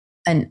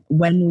And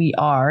when we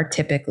are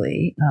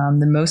typically,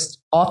 the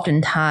most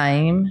often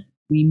time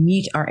we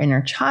meet our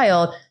inner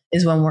child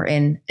is when we're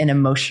in an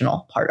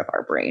emotional part of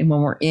our brain,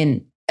 when we're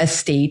in a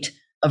state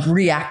of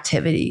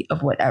reactivity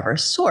of whatever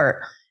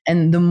sort.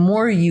 And the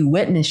more you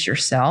witness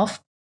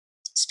yourself,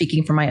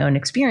 speaking from my own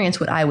experience,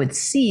 what I would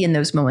see in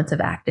those moments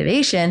of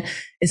activation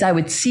is I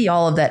would see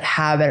all of that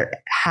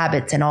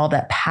habits and all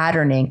that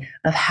patterning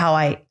of how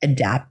I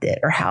adapted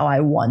or how I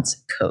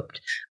once coped.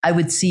 I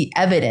would see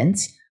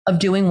evidence of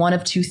doing one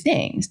of two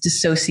things,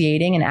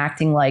 dissociating and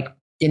acting like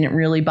didn't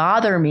really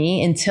bother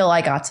me until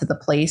I got to the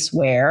place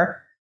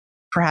where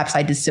perhaps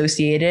I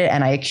dissociated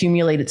and I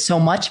accumulated so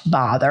much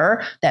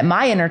bother that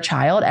my inner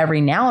child every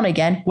now and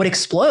again would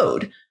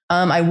explode.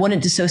 I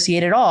wouldn't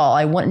dissociate at all.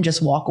 I wouldn't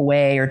just walk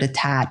away or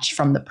detach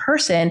from the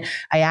person.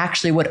 I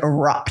actually would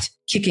erupt,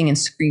 kicking and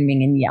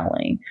screaming and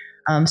yelling.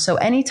 So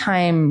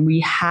anytime we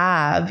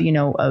have,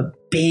 a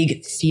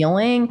big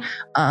feeling,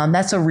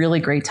 that's a really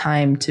great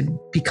time to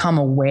become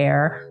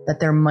aware that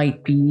there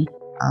might be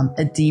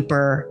a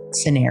deeper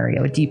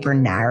scenario, a deeper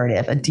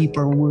narrative, a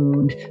deeper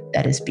wound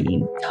that is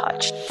being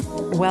touched.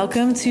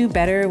 Welcome to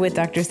Better with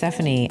Dr.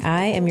 Stephanie.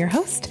 I am your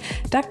host,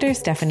 Dr.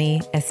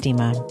 Stephanie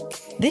Estima.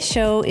 This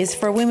show is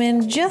for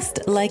women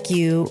just like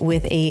you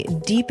with a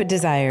deep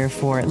desire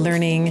for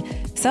learning,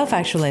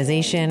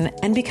 self-actualization,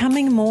 and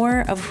becoming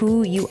more of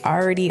who you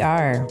already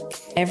are.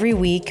 Every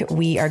week,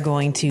 we are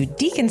going to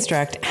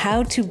deconstruct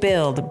how to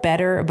build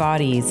better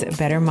bodies,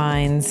 better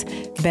minds,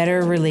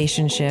 better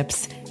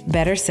relationships,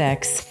 better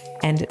sex,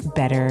 and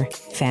better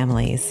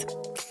families.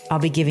 I'll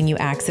be giving you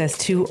access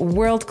to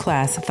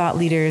world-class thought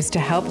leaders to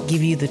help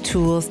give you the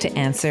tools to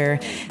answer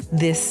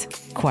this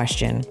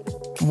question.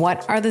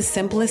 What are the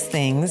simplest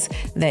things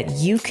that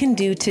you can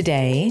do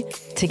today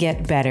to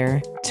get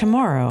better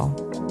tomorrow?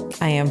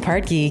 I am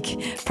part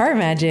geek, part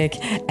magic,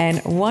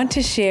 and want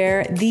to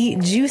share the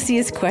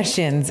juiciest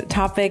questions,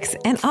 topics,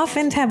 and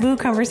often taboo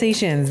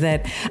conversations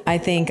that I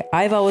think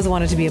I've always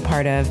wanted to be a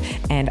part of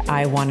and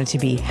I wanted to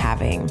be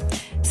having.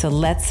 So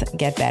let's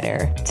get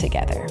better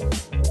together.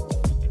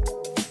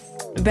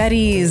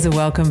 Betties,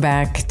 welcome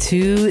back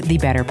to the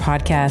Better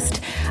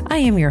Podcast. I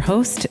am your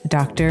host,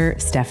 Dr.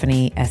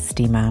 Stephanie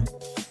Estima.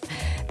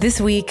 This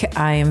week,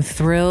 I am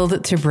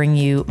thrilled to bring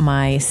you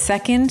my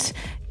second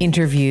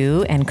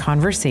interview and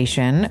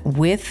conversation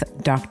with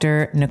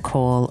Dr.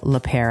 Nicole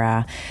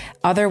LePera,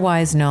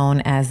 otherwise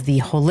known as the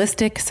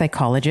Holistic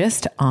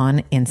Psychologist on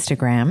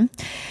Instagram.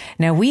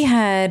 Now, we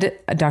had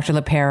Dr.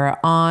 LePera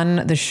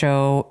on the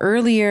show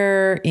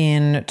earlier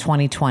in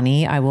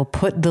 2020. I will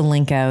put the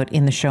link out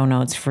in the show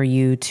notes for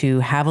you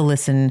to have a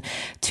listen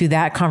to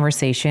that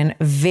conversation.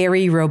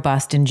 Very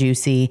robust and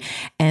juicy.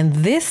 And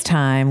this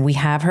time we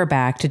have her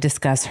back to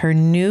discuss her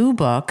new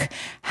book,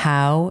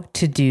 How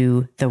to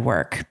Do the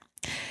Work.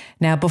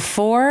 Now,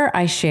 before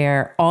I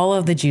share all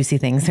of the juicy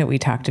things that we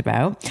talked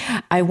about,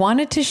 I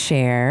wanted to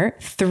share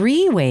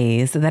 3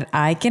 ways that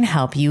I can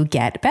help you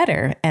get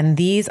better. And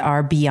these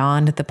are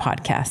beyond the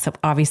podcast. So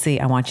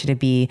obviously, I want you to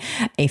be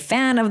a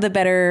fan of the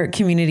Better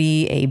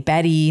community, a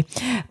Betty,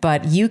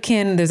 but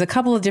there's a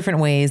couple of different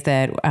ways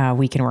that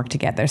we can work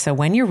together. So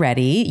when you're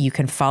ready, you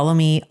can follow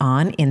me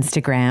on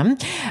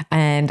Instagram.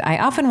 And I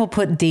often will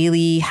put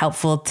daily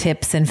helpful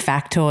tips and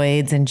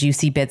factoids and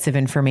juicy bits of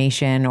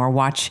information, or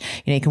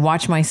you can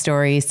watch my stories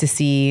to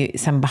see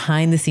some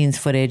behind the scenes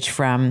footage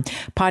from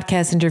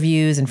podcast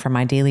interviews and from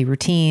my daily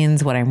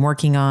routines, what I'm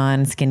working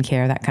on,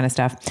 skincare, that kind of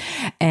stuff.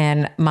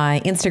 And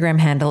my Instagram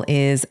handle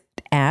is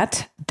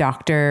at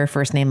Dr.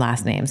 first name,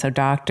 last name. So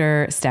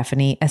Dr.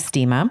 Stephanie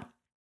Estima.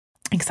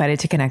 Excited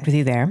to connect with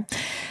you there.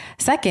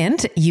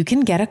 Second, you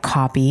can get a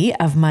copy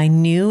of my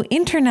new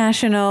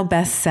international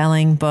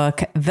best-selling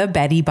book, The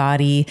Betty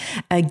Body,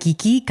 A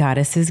Geeky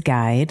Goddess's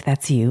Guide.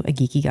 That's you, a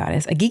geeky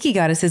goddess. A Geeky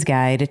Goddess's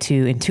Guide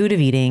to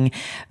Intuitive Eating,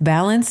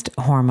 Balanced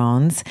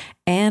Hormones,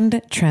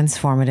 and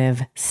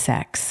Transformative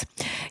Sex.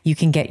 You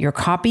can get your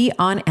copy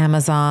on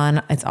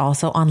Amazon. It's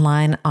also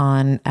online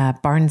on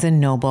Barnes &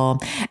 Noble.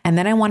 And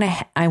then I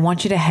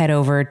want you to head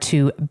over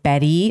to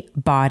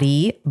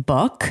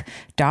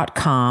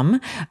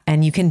bettybodybook.com,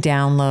 and you can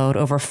download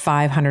over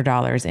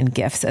 $500 in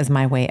gifts as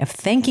my way of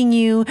thanking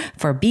you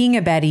for being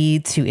a Betty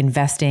to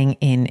investing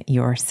in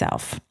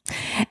yourself.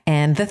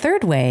 And the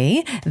third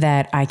way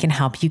that I can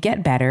help you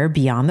get better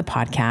beyond the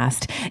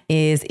podcast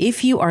is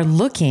if you are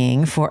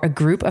looking for a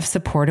group of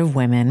supportive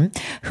women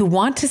who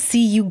want to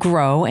see you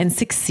grow and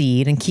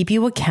succeed and keep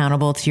you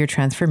accountable to your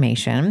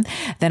transformation,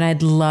 then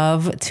I'd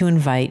love to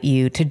invite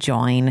you to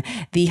join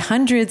the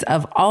hundreds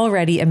of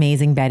already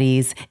amazing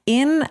Betties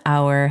in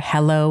our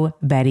Hello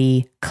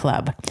Betty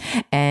Club.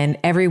 And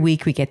every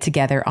week we get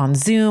together on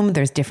Zoom.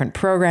 There's different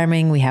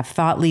programming. We have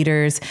thought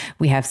leaders.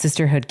 We have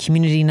sisterhood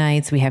community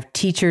nights. We have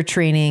teacher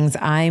trainings.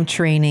 I'm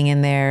training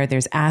in there.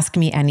 There's Ask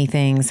Me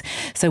Anythings.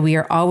 So we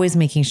are always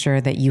making sure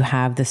that you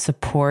have the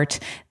support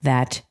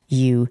that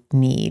you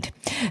need.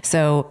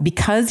 So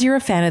because you're a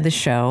fan of the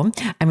show,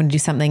 I'm going to do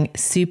something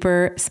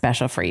super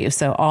special for you.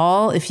 So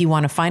if you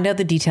want to find out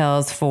the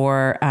details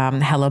for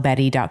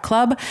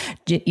hellobetty.club,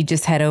 you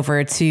just head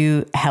over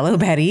to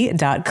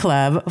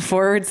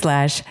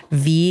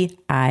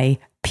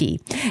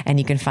hellobetty.club/VIP. And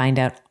you can find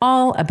out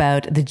all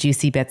about the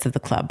juicy bits of the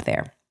club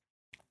there.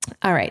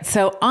 All right.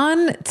 So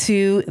on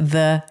to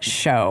the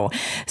show.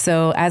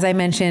 So as I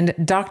mentioned,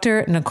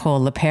 Dr. Nicole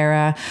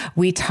LePera,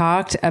 we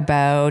talked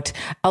about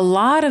a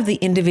lot of the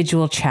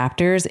individual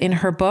chapters in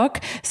her book.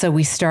 So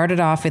we started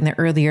off in the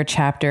earlier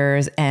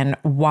chapters and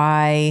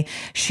why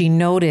she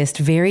noticed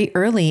very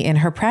early in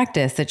her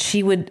practice that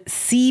she would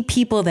see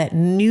people that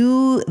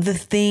knew the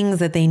things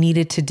that they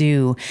needed to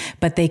do,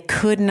 but they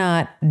could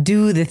not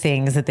do the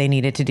things that they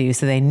needed to do.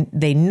 So they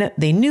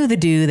knew the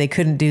do, they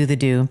couldn't do the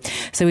do.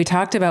 So we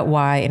talked about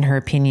why, in her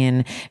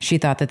opinion, she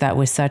thought that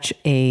was such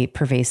a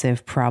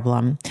pervasive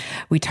problem.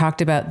 We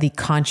talked about the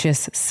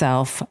conscious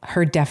self,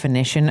 her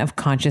definition of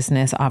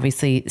consciousness,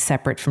 obviously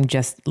separate from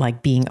just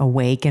like being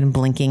awake and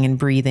blinking and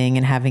breathing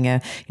and having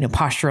a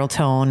postural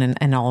tone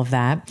and all of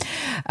that.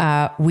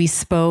 We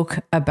spoke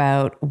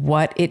about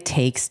what it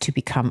takes to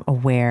become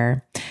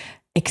aware,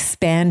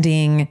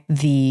 expanding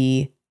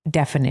the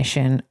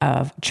definition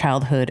of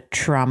childhood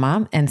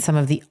trauma and some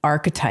of the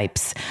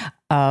archetypes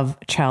of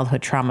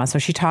childhood trauma. So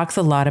she talks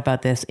a lot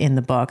about this in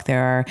the book.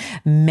 There are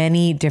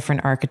many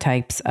different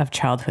archetypes of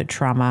childhood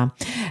trauma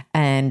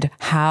and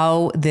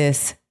how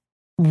this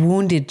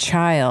wounded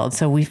child.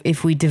 So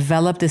if we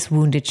develop this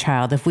wounded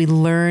child, if we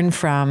learn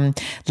from,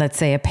 let's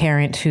say, a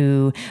parent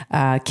who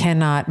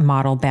cannot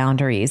model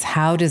boundaries,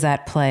 how does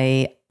that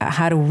play?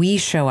 How do we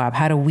show up?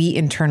 How do we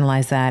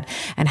internalize that?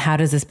 And how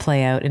does this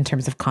play out in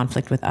terms of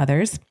conflict with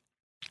others?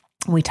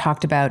 We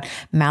talked about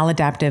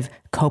maladaptive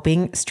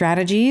coping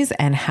strategies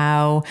and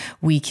how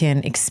we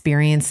can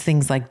experience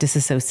things like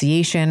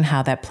disassociation,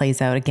 how that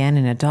plays out again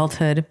in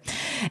adulthood.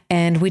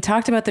 And we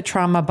talked about the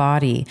trauma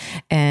body.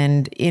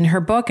 And in her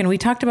book, and we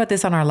talked about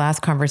this on our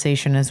last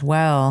conversation as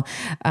well,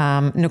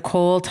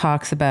 Nicole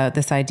talks about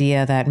this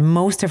idea that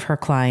most of her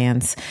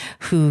clients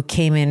who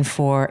came in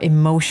for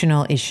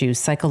emotional issues,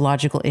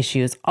 psychological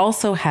issues,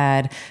 also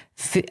had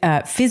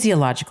physical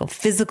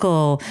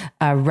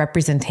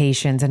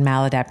representations and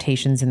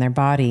maladaptations in their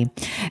body.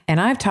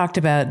 And I've talked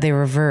about the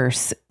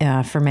reverse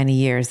for many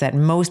years, that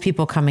most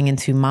people coming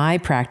into my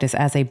practice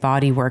as a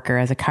body worker,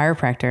 as a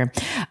chiropractor,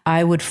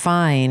 I would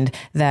find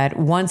that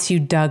once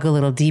you dug a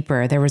little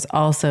deeper, there was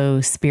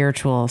also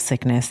spiritual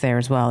sickness there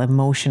as well,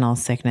 emotional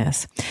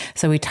sickness.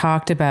 So we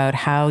talked about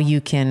how you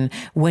can,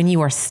 when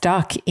you are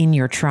stuck in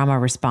your trauma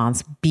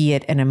response, be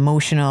it an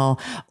emotional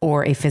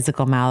or a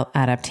physical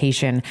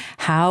maladaptation,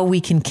 how we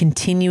can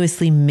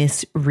continuously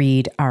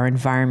misread our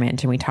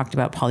environment. And we talked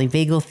about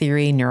polyvagal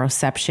theory,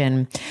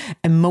 neuroception,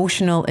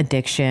 emotional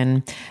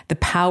addiction, the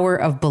power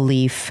of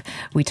belief.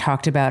 We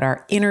talked about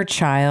our inner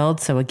child.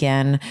 So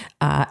again,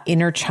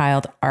 inner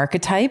child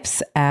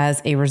archetypes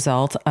as a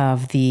result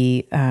of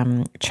the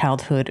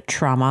childhood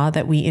trauma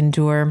that we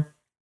endure.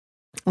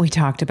 We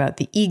talked about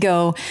the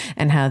ego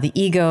and how the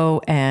ego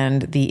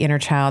and the inner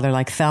child are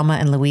like Thelma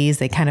and Louise.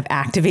 They kind of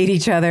activate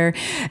each other,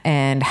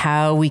 and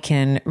how we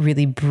can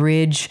really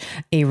bridge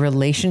a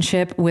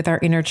relationship with our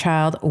inner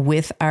child,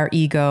 with our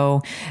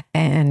ego,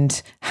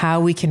 and how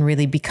we can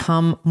really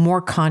become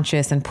more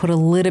conscious and put a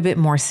little bit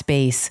more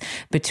space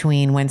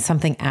between when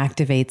something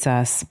activates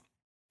us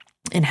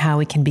and how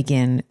we can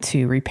begin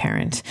to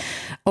reparent.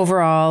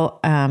 Overall,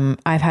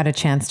 I've had a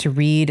chance to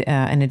read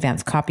an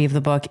advanced copy of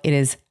the book. It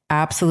is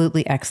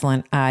absolutely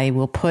excellent. I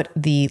will put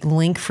the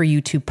link for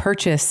you to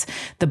purchase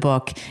the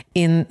book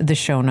in the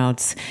show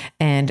notes.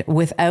 And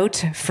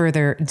without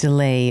further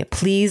delay,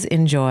 please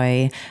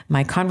enjoy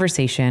my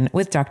conversation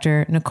with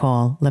Dr.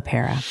 Nicole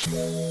LePera.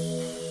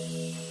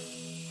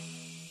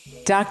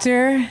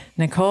 Dr.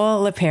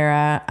 Nicole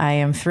LePera, I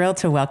am thrilled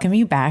to welcome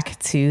you back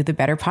to the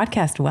Better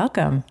Podcast.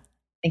 Welcome.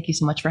 Thank you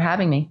so much for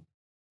having me.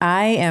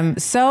 I am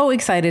so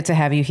excited to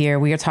have you here.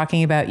 We are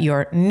talking about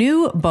your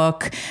new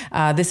book.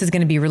 This is going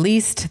to be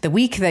released the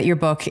week that your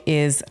book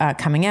is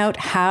coming out,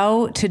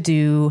 How to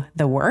Do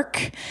the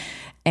Work.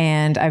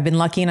 And I've been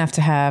lucky enough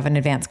to have an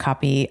advanced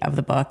copy of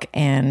the book.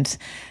 And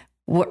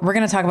we're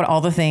going to talk about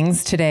all the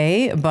things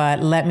today,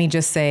 but let me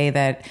just say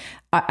that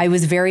I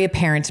was very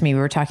apparent to me.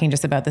 We were talking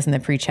just about this in the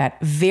pre-chat,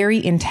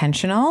 very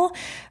intentional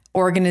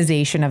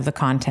organization of the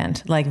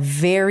content, like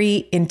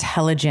very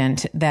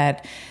intelligent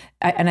that.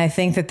 And I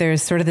think that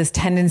there's sort of this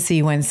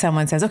tendency when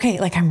someone says, okay,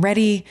 like I'm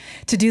ready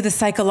to do the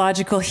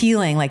psychological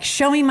healing, like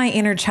show me my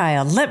inner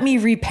child, let me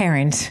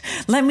reparent,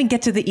 let me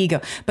get to the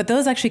ego. But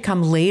those actually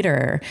come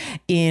later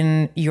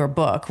in your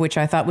book, which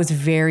I thought was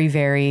very,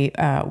 very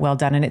well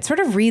done. And it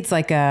sort of reads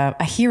like a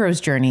hero's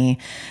journey.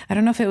 I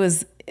don't know if it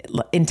was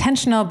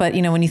intentional, but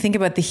when you think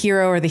about the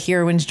hero or the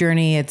heroine's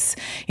journey, it's,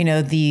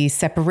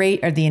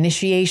 the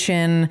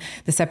initiation,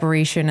 the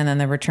separation, and then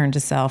the return to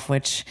self,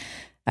 which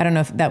I don't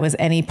know if that was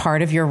any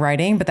part of your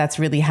writing, but that's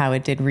really how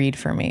it did read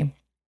for me.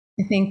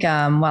 I think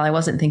while I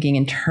wasn't thinking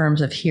in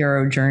terms of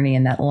hero journey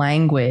and that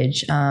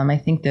language, I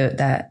think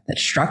that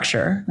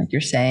structure, like you're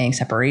saying,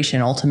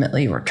 separation,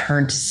 ultimately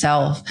return to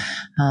self.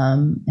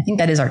 I think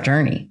that is our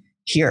journey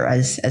here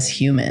as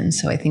humans.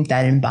 So I think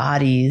that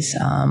embodies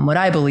what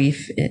I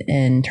believe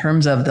in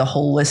terms of the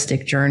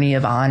holistic journey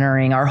of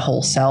honoring our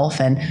whole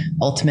self and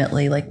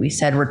ultimately, like we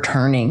said,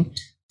 returning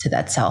to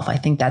that self. I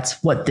think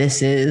that's what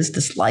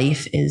this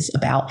life is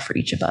about for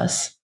each of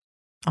us.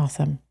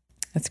 Awesome.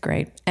 That's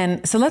great.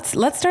 And so let's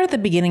start at the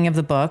beginning of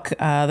the book.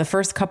 The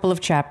first couple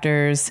of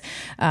chapters,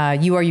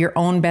 you are your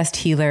own best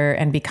healer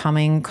and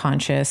becoming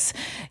conscious.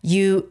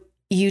 You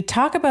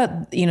talk about,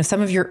 some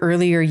of your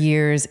earlier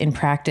years in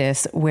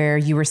practice where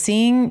you were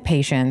seeing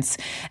patients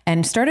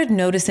and started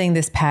noticing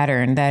this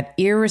pattern that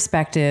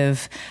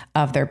irrespective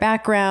of their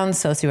background,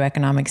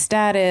 socioeconomic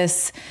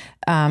status,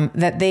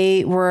 that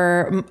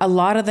a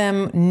lot of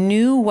them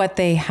knew what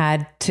they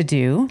had to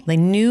do. They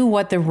knew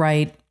what the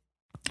right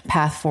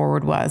path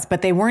forward was,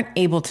 but they weren't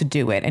able to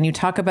do it. And you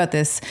talk about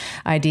this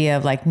idea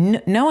of like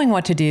knowing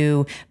what to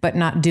do, but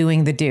not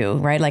doing the do,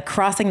 right? Like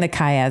crossing the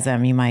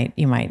chiasm,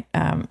 you might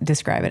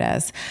describe it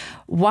as.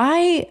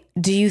 Why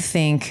do you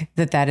think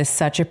that is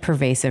such a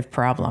pervasive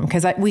problem?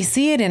 Because we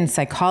see it in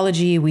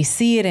psychology. We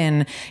see it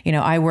in,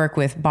 I work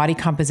with body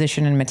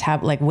composition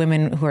and like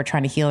women who are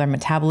trying to heal their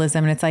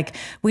metabolism. And it's like,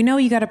 we know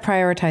you got to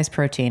prioritize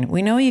protein.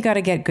 We know you got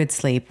to get good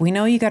sleep. We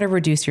know you got to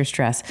reduce your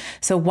stress.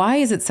 So why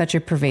is it such a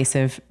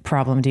pervasive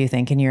problem, do you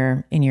think, in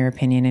your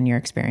opinion, in your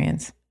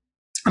experience?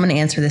 I'm going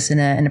to answer this in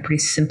a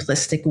pretty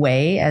simplistic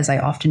way, as I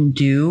often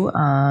do,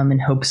 in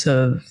hopes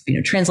of,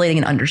 translating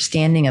an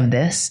understanding of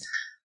this.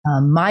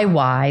 My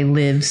why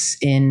lives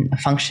in a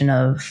function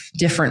of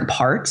different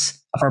parts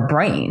of our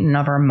brain and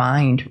of our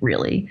mind,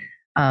 really.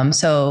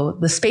 So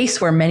the space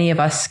where many of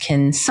us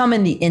can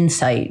summon the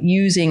insight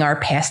using our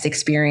past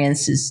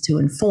experiences to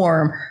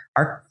inform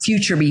our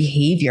future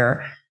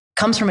behavior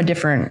comes from a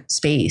different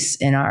space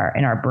in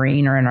our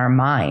brain or in our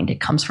mind.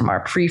 It comes from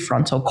our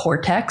prefrontal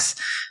cortex.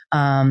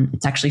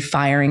 It's actually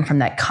firing from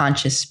that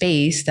conscious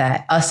space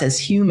that us as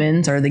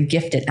humans are the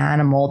gifted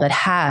animal that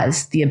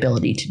has the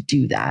ability to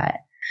do that.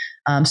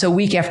 So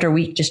week after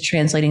week, just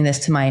translating this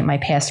to my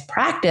past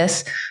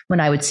practice, when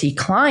I would see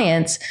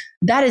clients,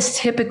 that is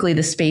typically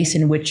the space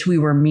in which we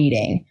were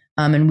meeting.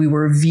 And we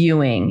were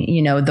viewing,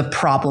 the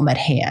problem at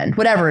hand,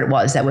 whatever it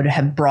was that would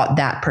have brought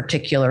that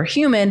particular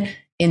human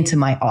into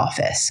my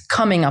office,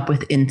 coming up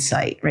with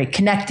insight, right?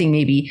 Connecting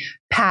maybe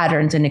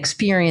patterns and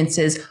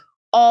experiences,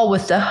 all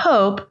with the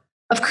hope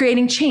of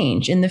creating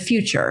change in the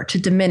future to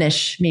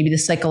diminish maybe the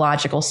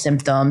psychological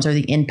symptoms or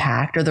the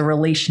impact or the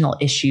relational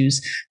issues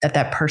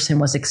that person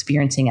was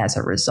experiencing as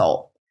a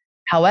result.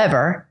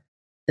 However,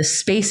 the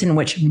space in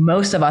which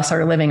most of us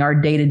are living our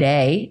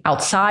day-to-day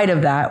outside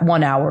of that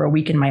 1 hour a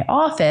week in my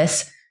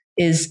office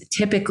is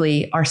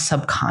typically our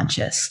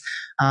subconscious.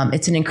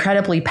 It's an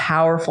incredibly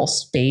powerful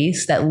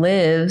space that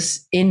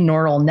lives in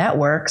neural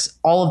networks,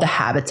 all of the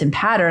habits and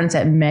patterns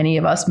that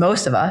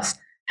most of us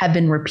have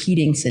been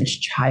repeating since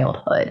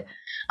childhood.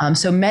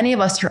 So many of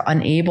us are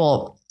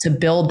unable to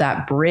build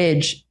that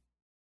bridge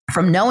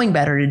from knowing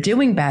better to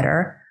doing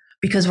better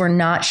because we're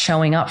not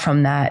showing up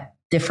from that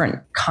different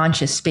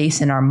conscious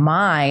space in our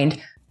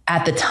mind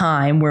at the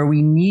time where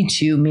we need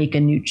to make a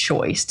new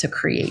choice to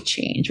create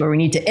change, where we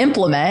need to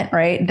implement,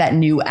 right, that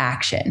new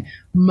action.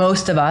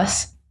 Most of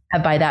us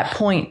have by that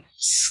point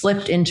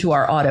slipped into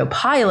our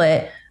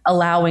autopilot,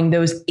 allowing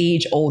those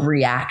age-old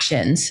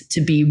reactions to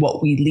be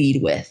what we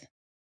lead with.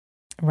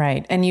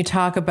 Right. And you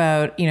talk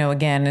about,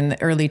 again, in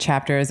the early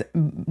chapters,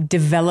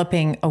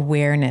 developing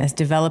awareness,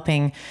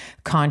 developing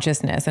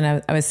consciousness.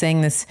 And I was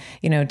saying this,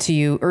 to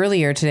you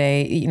earlier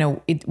today,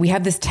 we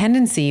have this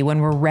tendency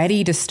when we're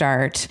ready to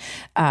start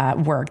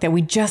work that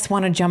we just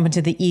want to jump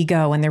into the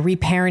ego and the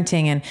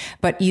reparenting.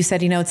 But you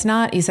said, it's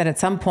not, you said at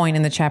some point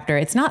in the chapter,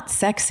 it's not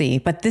sexy,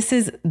 but this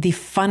is the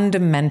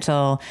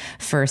fundamental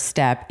first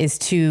step is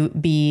to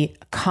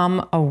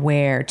become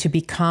aware, to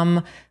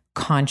become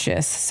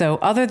conscious. So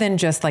other than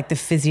just like the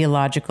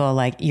physiological,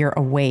 like you're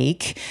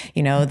awake,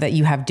 that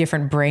you have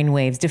different brain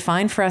waves,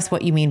 define for us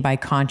what you mean by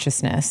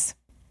consciousness.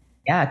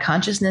 Yeah,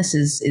 consciousness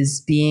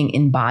is being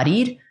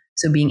embodied.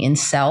 So being in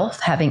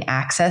self, having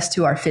access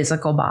to our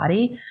physical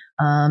body,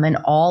 and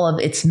all of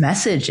its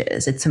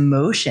messages, its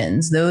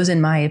emotions, those,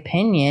 in my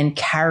opinion,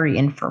 carry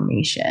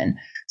information.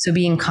 So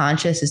being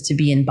conscious is to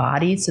be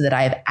embodied so that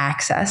I have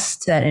access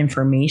to that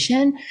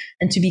information.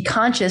 And to be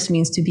conscious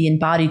means to be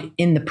embodied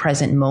in the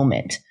present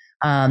moment.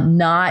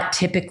 Not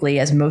typically,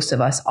 as most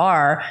of us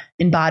are,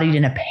 embodied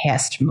in a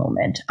past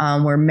moment,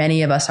 where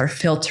many of us are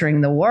filtering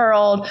the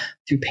world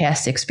through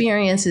past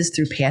experiences,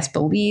 through past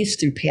beliefs,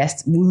 through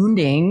past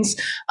woundings,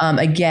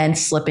 again,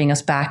 slipping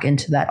us back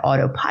into that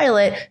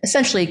autopilot,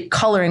 essentially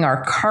coloring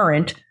our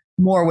current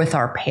more with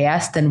our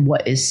past than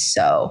what is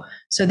so.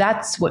 So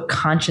that's what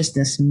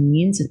consciousness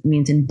means. It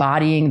means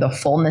embodying the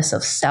fullness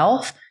of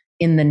self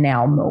in the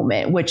now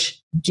moment,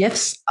 which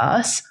gifts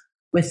us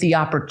with the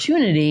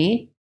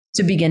opportunity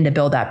to begin to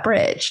build that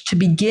bridge, to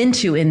begin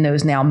to, in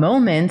those now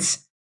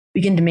moments,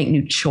 begin to make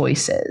new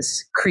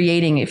choices,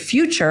 creating a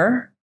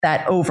future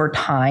that over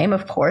time,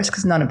 of course,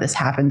 because none of this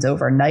happens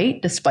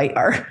overnight, despite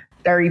our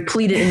very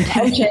pleaded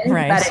intention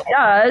right. that it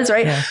does,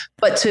 right? Yeah.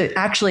 But to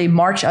actually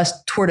march us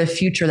toward a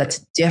future that's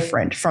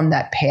different from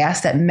that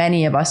past that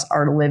many of us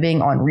are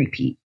living on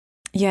repeat.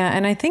 Yeah.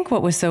 And I think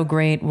what was so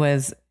great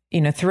was,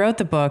 throughout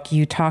the book,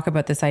 you talk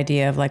about this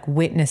idea of like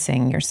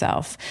witnessing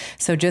yourself.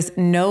 So just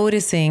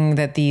noticing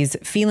that these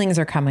feelings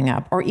are coming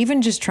up, or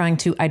even just trying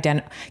to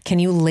can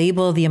you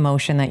label the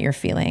emotion that you're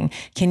feeling?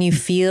 Can you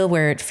feel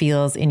where it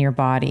feels in your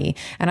body?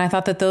 And I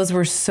thought that those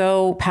were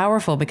so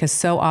powerful, because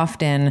so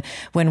often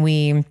when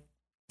we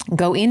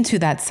go into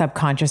that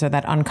subconscious or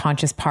that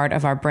unconscious part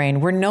of our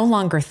brain, we're no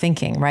longer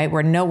thinking, right?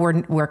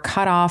 We're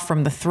cut off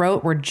from the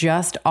throat. We're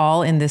just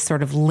all in this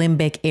sort of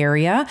limbic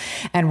area,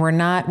 and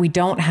we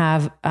don't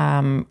have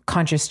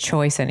conscious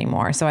choice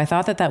anymore. So I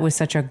thought that was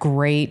such a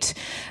great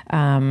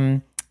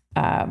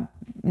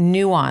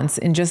nuance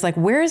in just like,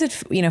 where is it?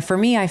 For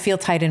me, I feel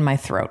tight in my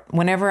throat.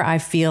 Whenever I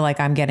feel like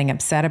I'm getting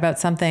upset about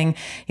something,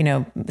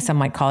 some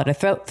might call it a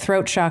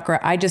throat chakra.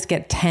 I just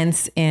get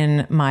tense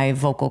in my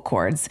vocal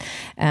cords.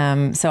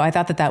 So I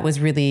thought that was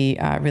really,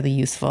 really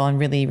useful and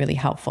really, really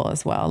helpful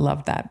as well.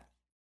 Loved that.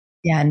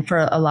 Yeah. And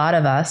for a lot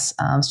of us,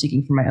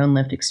 speaking from my own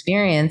lived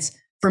experience,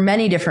 for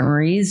many different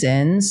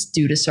reasons,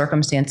 due to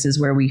circumstances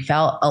where we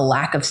felt a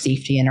lack of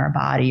safety in our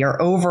body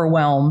or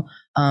overwhelm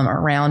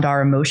around our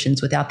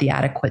emotions without the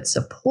adequate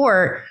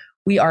support,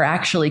 we are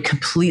actually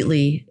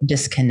completely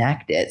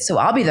disconnected. So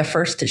I'll be the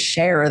first to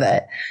share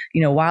that,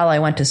 while I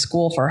went to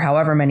school for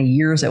however many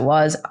years it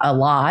was, a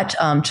lot,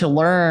 to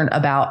learn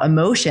about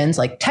emotions,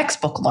 like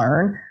textbook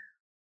learn,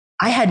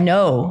 I had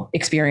no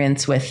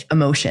experience with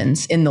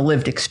emotions in the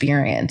lived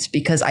experience,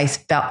 because I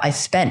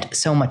spent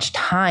so much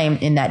time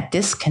in that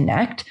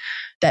disconnect,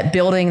 that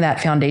building that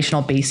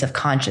foundational base of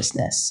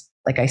consciousness,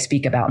 like I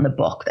speak about in the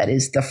book, that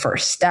is the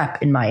first step,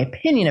 in my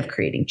opinion, of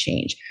creating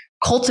change,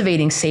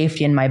 cultivating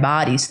safety in my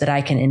body so that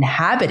I can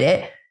inhabit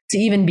it, to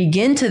even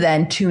begin to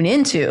then tune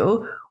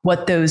into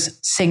what those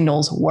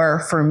signals were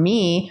for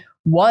me,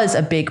 was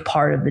a big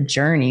part of the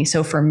journey.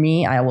 So for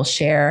me, I will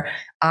share,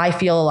 I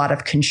feel a lot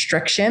of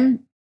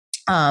constriction.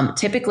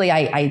 Typically,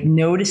 I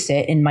notice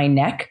it in my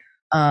neck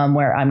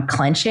where I'm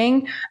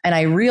clenching, and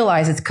I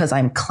realize it's because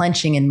I'm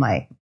clenching in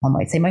I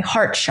might say my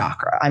heart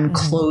chakra. I'm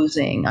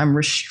closing, I'm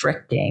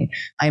restricting,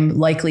 I'm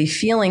likely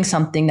feeling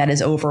something that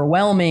is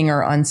overwhelming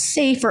or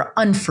unsafe or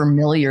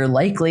unfamiliar,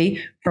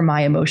 likely for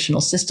my emotional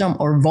system,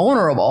 or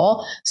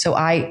vulnerable. So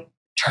I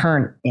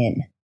turn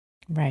in.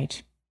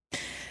 Right.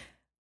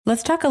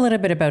 Let's talk a little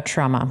bit about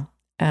trauma.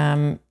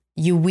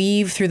 You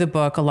weave through the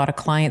book a lot of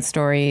client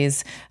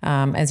stories,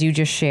 as you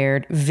just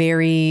shared,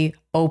 very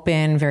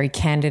open, very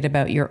candid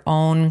about your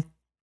own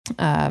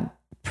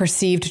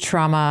perceived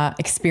trauma,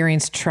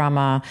 experienced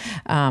trauma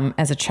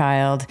as a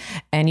child.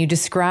 And you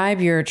describe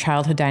your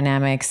childhood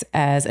dynamics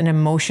as an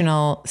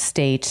emotional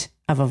state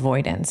of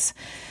avoidance.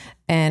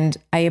 And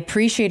I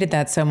appreciated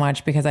that so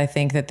much, because I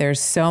think that there's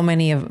so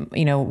many of,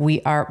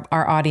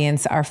 our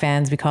audience, our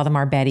fans, we call them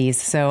our Betties.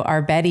 So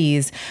our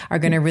Betties are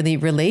going to really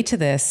relate to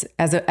this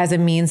as a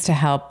means to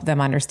help them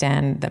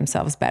understand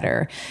themselves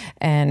better.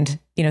 And,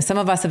 some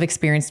of us have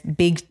experienced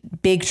big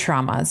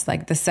traumas,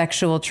 like the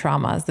sexual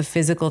traumas, the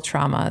physical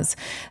traumas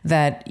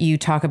that you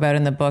talk about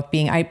in the book,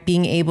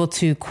 being able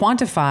to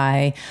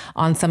quantify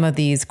on some of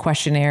these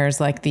questionnaires,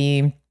 like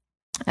the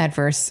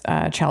adverse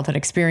childhood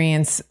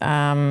experience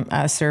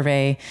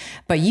survey.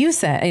 But you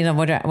said,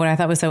 what I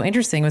thought was so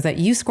interesting was that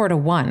you scored a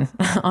 1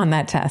 on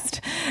that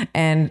test.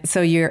 And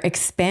so your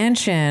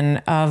expansion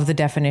of the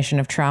definition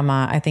of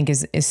trauma, I think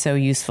is so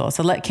useful.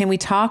 So can we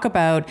talk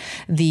about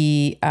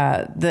the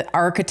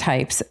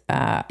archetypes?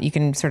 You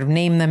can sort of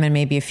name them, and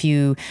maybe a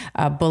few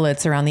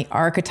bullets around the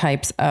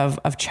archetypes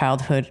of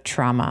childhood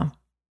trauma.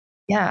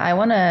 Yeah, I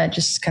want to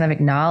just kind of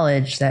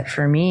acknowledge that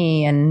for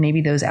me, and maybe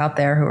those out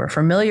there who are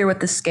familiar with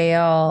the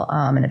scale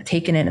and have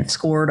taken it and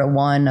scored a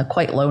 1, a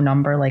quite low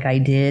number like I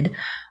did,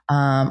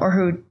 or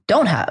who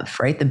don't have,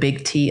 right, the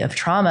big T of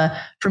trauma.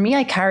 For me,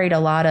 I carried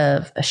a lot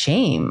of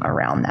shame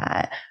around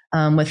that,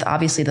 with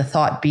obviously the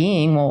thought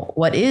being, well,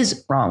 what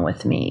is wrong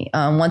with me?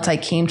 Once I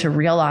came to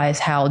realize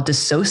how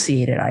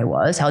dissociated I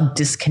was, how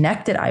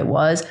disconnected I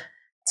was,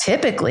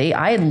 typically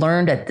I had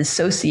learned that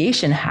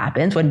dissociation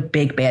happens when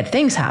big bad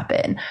things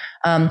happen.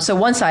 So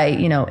once I,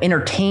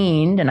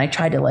 entertained and I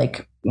tried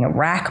to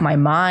rack my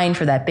mind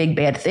for that big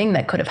bad thing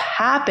that could have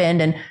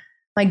happened, and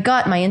my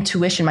gut, my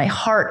intuition, my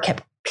heart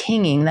kept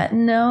pinging that,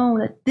 no,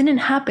 that didn't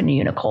happen to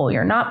you, Nicole.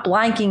 You're not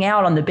blanking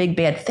out on the big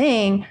bad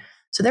thing.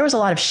 So there was a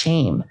lot of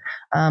shame,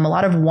 a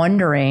lot of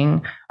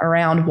wondering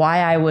around why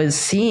I was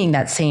seeing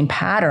that same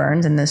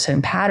patterns and the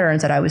same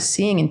patterns that I was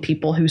seeing in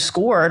people who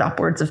scored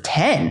upwards of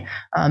 10,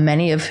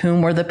 many of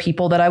whom were the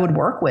people that I would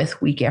work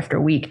with week after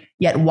week.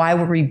 Yet why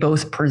were we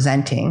both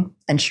presenting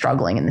and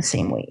struggling in the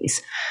same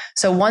ways?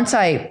 So once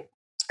I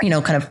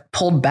kind of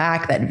pulled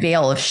back that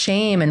veil of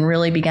shame and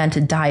really began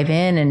to dive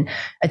in and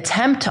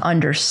attempt to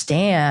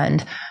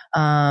understand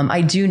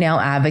I do now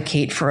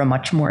advocate for a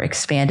much more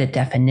expanded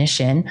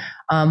definition,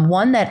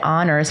 one that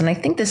honors, and I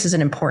think this is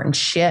an important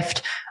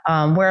shift,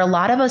 where a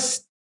lot of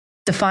us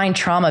define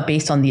trauma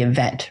based on the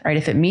event, right?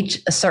 If it meets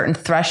a certain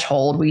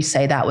threshold, we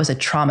say that was a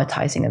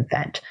traumatizing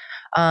event.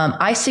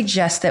 I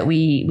suggest that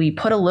we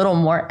put a little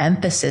more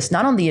emphasis,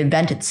 not on the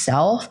event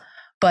itself,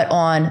 but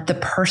on the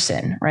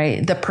person,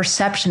 right? The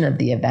perception of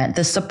the event,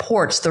 the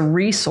supports, the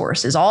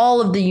resources, all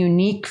of the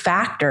unique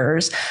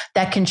factors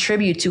that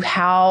contribute to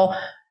how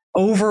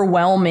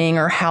overwhelming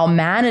or how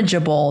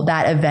manageable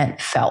that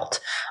event felt.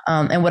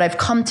 And what I've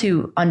come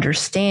to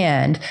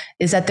understand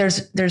is that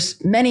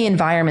there's many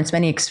environments,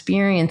 many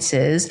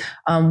experiences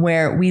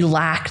where we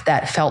lack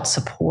that felt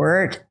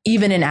support,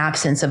 even in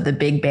absence of the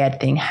big bad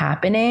thing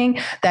happening,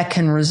 that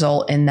can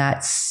result in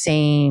that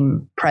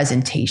same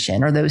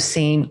presentation or those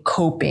same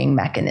coping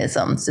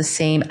mechanisms, the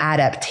same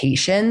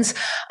adaptations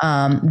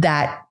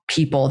that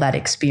people that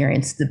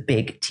experience the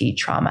big T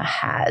trauma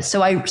has.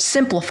 So I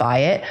simplify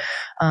it.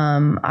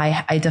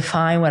 I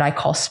define what I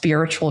call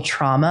spiritual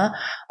trauma,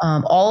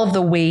 all of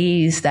the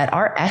ways that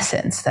our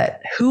essence,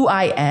 that who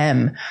I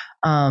am,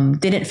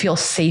 didn't feel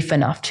safe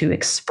enough to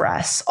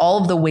express,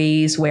 all of the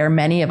ways where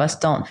many of us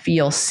don't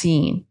feel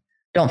seen,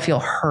 don't feel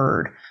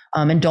heard,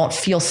 and don't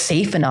feel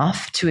safe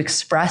enough to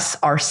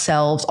express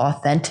ourselves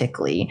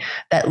authentically,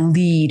 that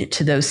lead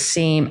to those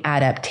same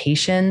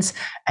adaptations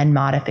and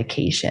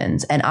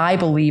modifications. And I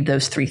believe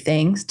those three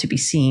things, to be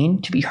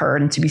seen, to be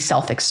heard, and to be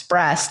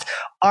self-expressed,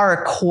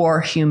 are a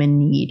core human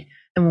need.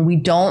 And when we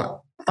don't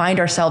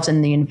find ourselves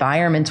in the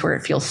environments where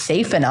it feels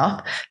safe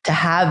enough to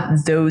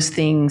have those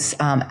things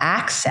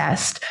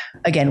accessed,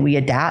 again, we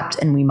adapt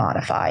and we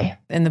modify.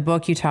 In the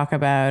book, you talk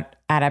about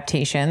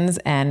adaptations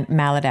and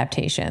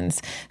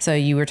maladaptations. So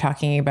you were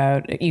talking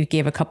about, you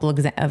gave a couple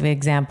of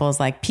examples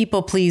like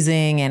people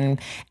pleasing and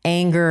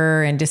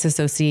anger and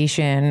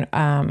disassociation,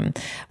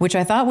 which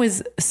I thought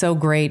was so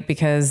great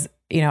because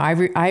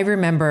I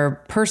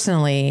remember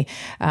personally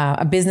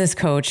a business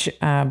coach,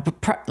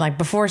 like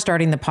before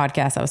starting the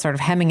podcast, I was sort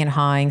of hemming and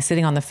hawing,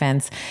 sitting on the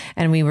fence,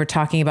 and we were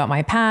talking about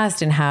my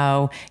past and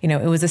how,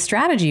 it was a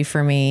strategy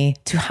for me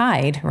to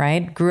hide,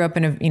 right? Grew up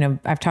in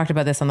I've talked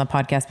about this on the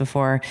podcast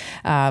before,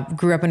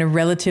 grew up in a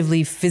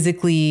relatively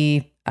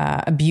physically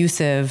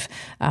abusive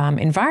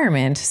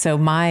environment. So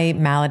my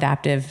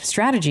maladaptive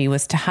strategy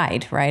was to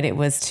hide, right? It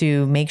was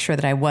to make sure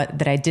that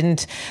I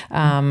didn't,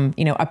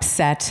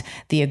 upset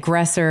the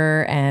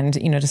aggressor and,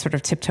 to sort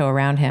of tiptoe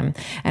around him.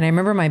 And I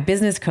remember my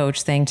business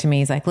coach saying to me,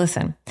 he's like,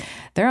 listen,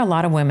 there are a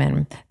lot of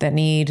women that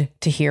need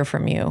to hear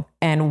from you.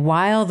 And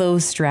while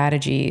those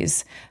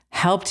strategies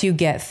helped you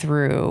get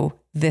through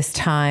this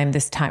time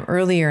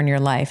earlier in your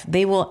life,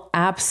 they will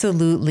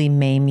absolutely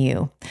maim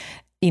you,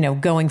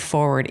 going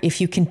forward, if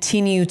you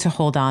continue to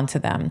hold on to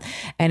them.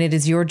 And it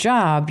is your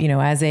job,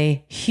 as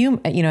a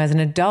human, as an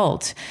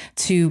adult,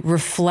 to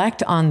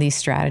reflect on these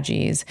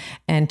strategies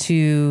and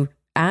to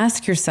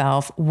ask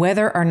yourself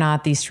whether or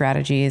not these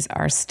strategies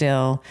are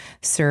still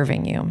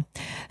serving you.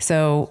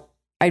 So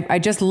I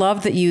just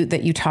love that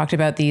you talked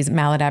about these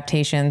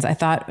maladaptations. I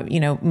thought,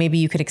 maybe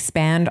you could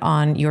expand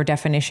on your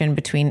definition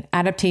between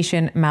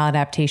adaptation,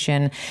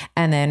 maladaptation,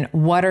 and then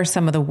what are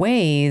some of the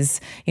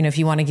ways, if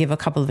you want to give a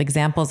couple of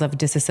examples of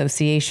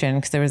disassociation,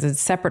 because there was a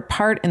separate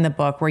part in the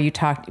book where we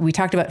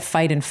talked about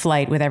fight and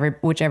flight,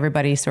 which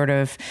everybody sort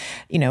of,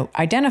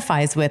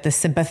 identifies with, the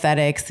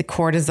sympathetics, the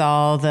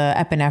cortisol, the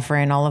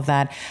epinephrine, all of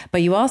that.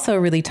 But you also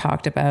really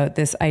talked about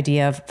this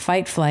idea of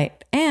fight,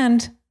 flight,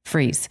 and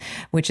freeze,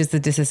 which is the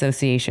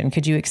disassociation.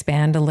 Could you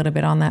expand a little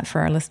bit on that for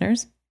our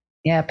listeners?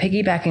 Yeah,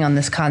 piggybacking on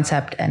this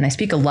concept, and I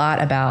speak a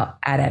lot about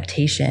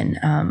adaptation.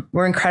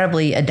 We're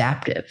incredibly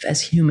adaptive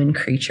as human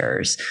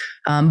creatures,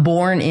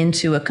 born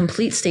into a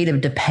complete state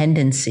of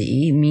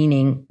dependency,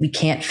 meaning we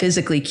can't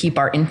physically keep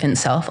our infant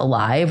self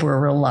alive.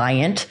 We're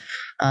reliant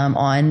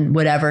on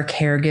whatever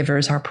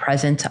caregivers are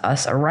present to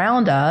us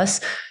around us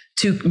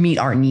to meet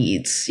our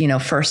needs.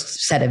 First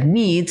set of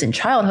needs in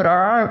childhood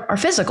are our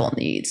physical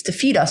needs, to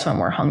feed us when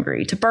we're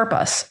hungry, to burp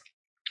us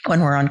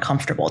when we're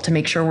uncomfortable, to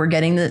make sure we're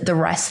getting the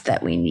rest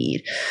that we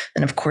need.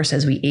 And of course,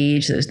 as we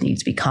age, those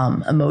needs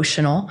become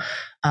emotional.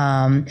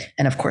 And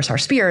of course, our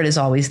spirit is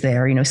always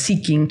there,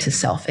 seeking to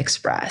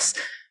self-express.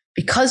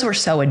 Because we're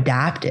so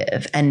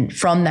adaptive, and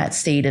from that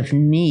state of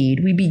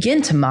need, we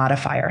begin to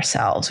modify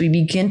ourselves. We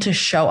begin to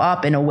show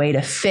up in a way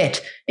to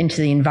fit into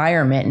the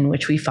environment in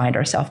which we find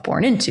ourselves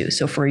born into.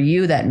 So for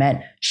you, that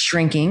meant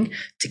shrinking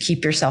to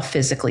keep yourself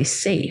physically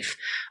safe.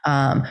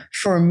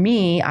 For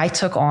me, I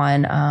took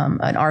on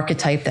an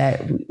archetype that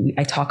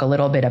I talk a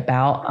little bit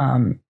about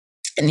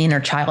in the inner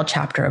child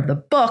chapter of the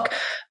book,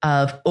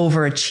 of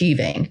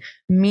overachieving,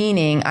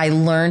 meaning I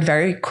learned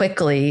very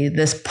quickly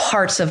this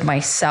parts of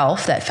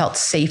myself that felt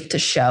safe to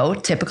show,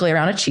 typically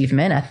around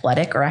achievement,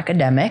 athletic or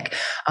academic,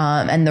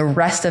 and the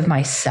rest of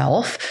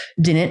myself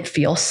didn't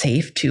feel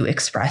safe to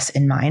express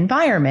in my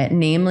environment,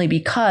 namely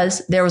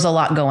because there was a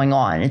lot going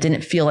on. It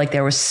didn't feel like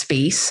there was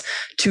space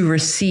to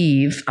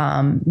receive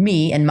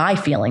me and my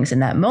feelings in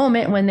that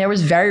moment when there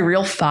was very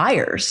real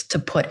fires to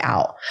put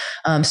out.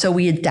 So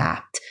we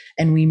adapt.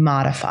 and we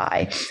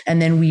modify,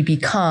 and then we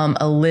become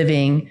a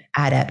living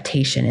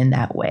adaptation in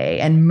that way.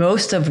 And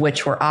most of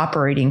which we're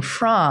operating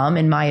from,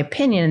 in my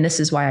opinion, and this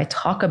is why I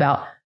talk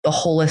about the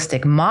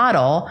holistic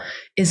model,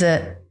 is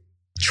a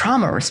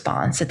trauma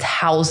response that's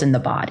housed in the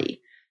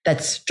body,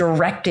 that's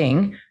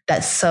directing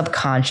that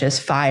subconscious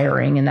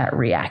firing and that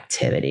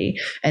reactivity.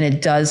 And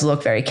it does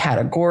look very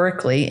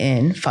categorically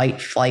in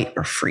fight, flight,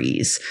 or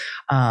freeze,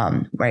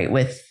 right?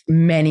 With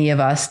many of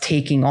us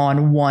taking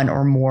on one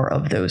or more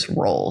of those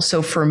roles.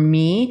 So for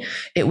me,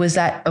 it was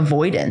that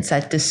avoidance,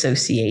 that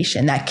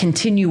dissociation, that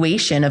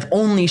continuation of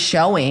only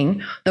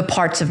showing the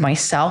parts of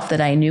myself that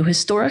I knew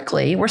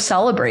historically were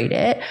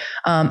celebrated,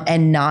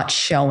 and not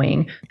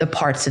showing the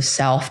parts of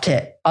self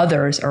to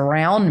others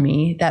around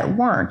me that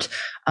weren't.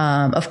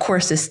 Of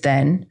course, this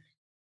then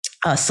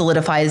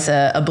solidifies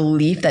a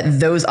belief that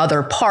those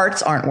other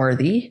parts aren't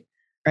worthy,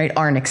 right?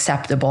 Aren't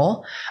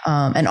acceptable,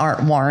 and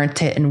aren't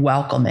warranted and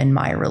welcome in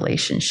my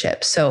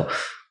relationship. So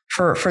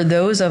for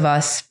those of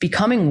us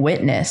becoming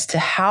witness to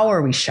how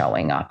are we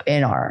showing up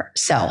in our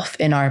self,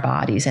 in our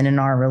bodies, and in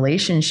our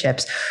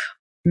relationships,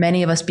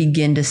 many of us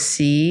begin to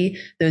see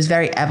those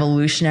very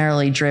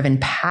evolutionarily driven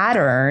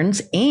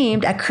patterns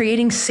aimed at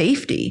creating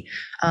safety.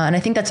 And I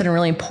think that's a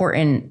really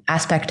important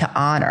aspect to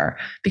honor,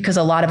 because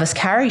a lot of us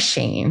carry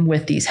shame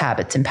with these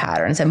habits and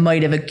patterns that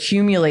might have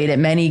accumulated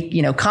many,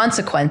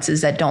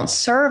 consequences that don't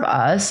serve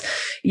us.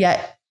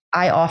 Yet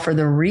I offer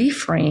the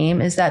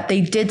reframe is that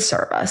they did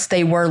serve us.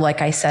 They were,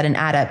 like I said, an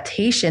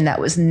adaptation that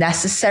was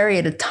necessary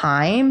at a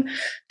time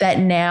that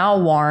now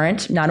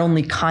warrant not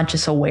only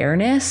conscious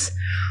awareness,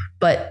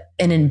 but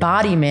an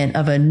embodiment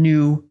of a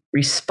new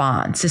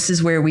response. This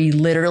is where we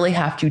literally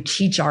have to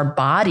teach our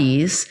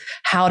bodies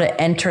how to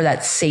enter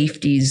that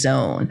safety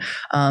zone,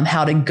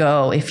 how to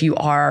go if you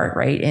are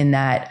right in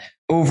that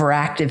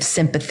overactive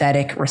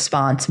sympathetic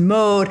response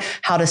mode,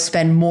 how to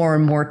spend more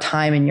and more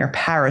time in your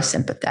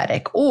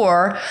parasympathetic,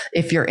 or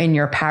if you're in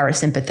your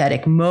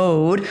parasympathetic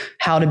mode,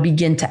 how to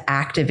begin to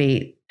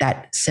activate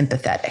that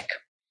sympathetic.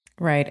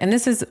 Right. And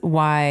this is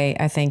why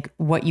I think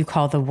what you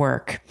call the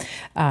work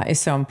is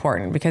so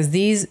important, because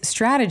these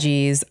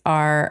strategies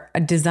are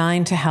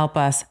designed to help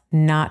us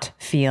not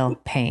feel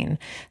pain.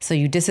 So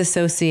you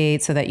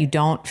disassociate so that you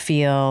don't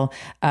feel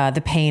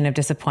the pain of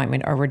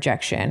disappointment or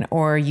rejection,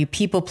 or you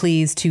people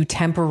please to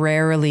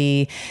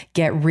temporarily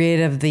get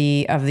rid of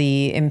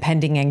the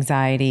impending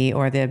anxiety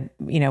or the,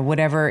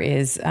 whatever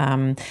is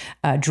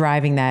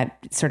driving that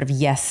sort of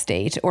yes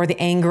state, or the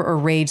anger or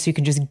rage. So you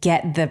can just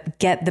get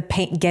the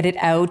pain, get it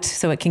out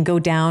so it can go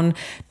down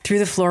through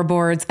the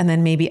floorboards and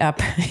then maybe up,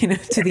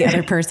 to the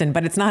other person,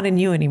 but it's not in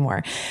you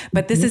anymore.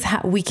 But this is how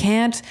we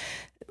can't,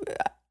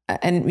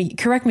 and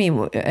correct me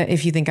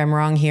if you think I'm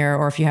wrong here,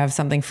 or if you have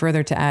something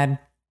further to add,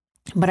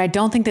 but I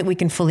don't think that we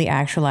can fully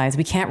actualize.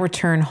 We can't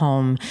return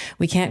home.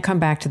 We can't come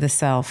back to the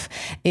self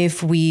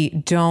if we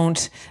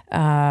don't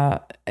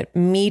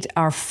meet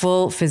our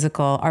full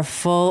physical, our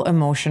full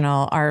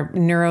emotional, our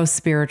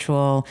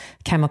neurospiritual,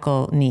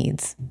 chemical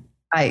needs.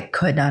 I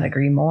could not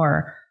agree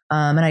more.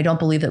 And I don't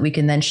believe that we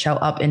can then show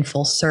up in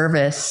full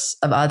service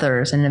of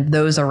others and of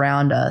those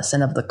around us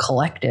and of the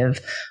collective,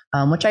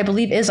 which I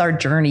believe is our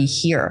journey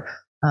here.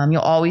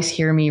 You'll always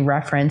hear me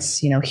reference,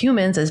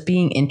 humans as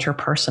being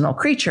interpersonal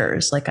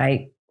creatures. Like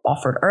I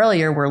offered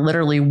earlier, we're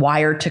literally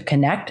wired to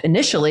connect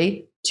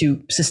initially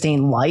to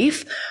sustain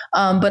life,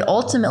 but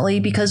ultimately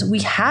because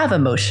we have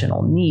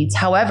emotional needs.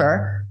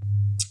 However,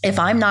 if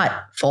I'm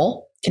not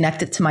full,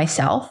 connected to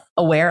myself,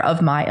 aware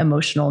of my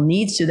emotional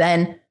needs, to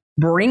then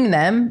bring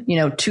them,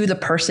 to the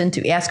person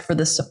to ask for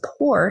the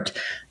support,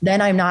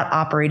 then I'm not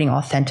operating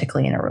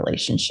authentically in a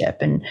relationship.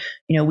 And,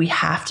 we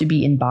have to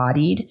be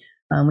embodied.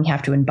 We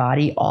have to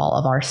embody all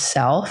of our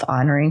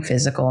self-honoring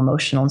physical,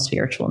 emotional, and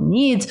spiritual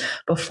needs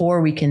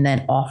before we can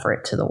then offer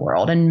it to the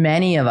world. And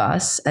many of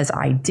us, as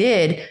I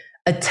did,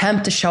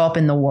 attempt to show up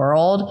in the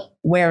world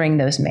wearing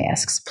those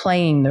masks,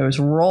 playing those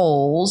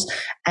roles.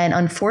 And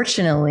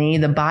unfortunately,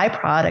 the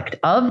byproduct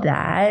of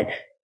that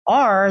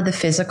are the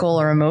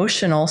physical or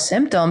emotional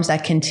symptoms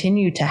that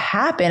continue to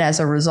happen as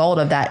a result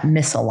of that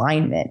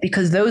misalignment,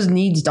 because those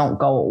needs don't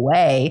go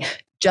away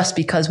just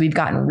because we've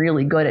gotten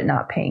really good at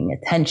not paying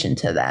attention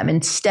to them.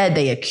 Instead,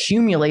 they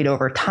accumulate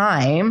over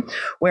time,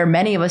 where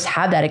many of us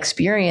have that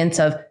experience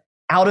of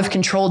out of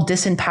control,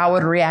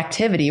 disempowered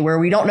reactivity, where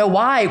we don't know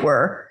why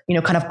we're,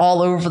 kind of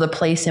all over the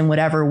place in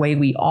whatever way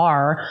we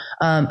are.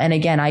 And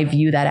again, I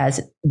view that as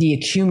the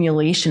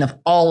accumulation of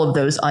all of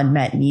those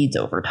unmet needs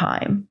over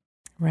time.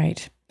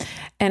 Right.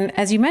 And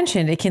as you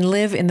mentioned, it can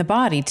live in the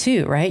body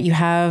too, right?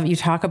 You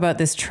talk about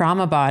this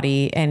trauma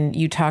body, and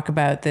you talk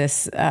about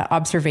this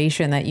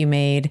observation that you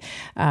made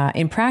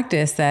in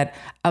practice that,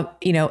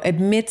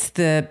 amidst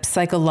the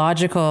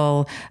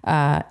psychological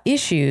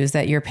issues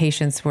that your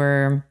patients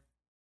were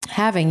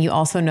having, you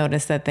also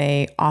noticed that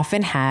they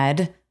often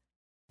had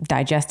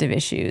digestive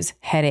issues,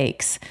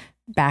 headaches,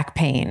 back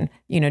pain,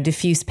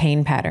 diffuse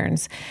pain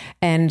patterns.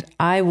 And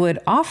I would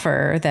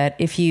offer that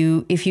if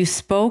you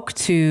spoke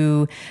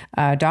to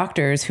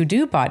doctors who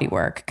do body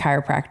work,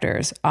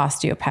 chiropractors,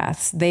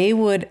 osteopaths, they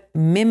would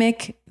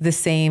mimic the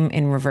same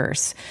in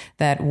reverse.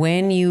 That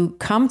when you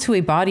come to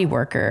a body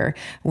worker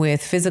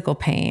with physical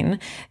pain,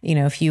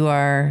 if you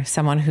are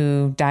someone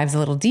who dives a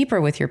little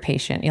deeper with your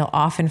patient, you'll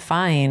often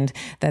find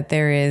that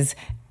there is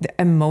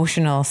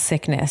emotional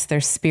sickness,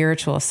 there's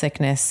spiritual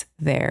sickness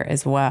there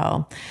as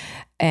well.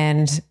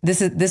 And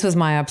this was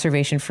my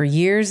observation for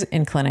years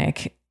in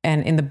clinic.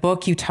 And in the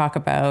book, you talk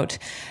about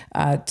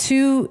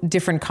two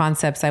different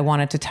concepts I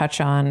wanted to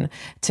touch on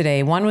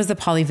today. One was the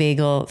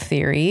polyvagal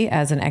theory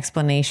as an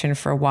explanation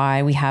for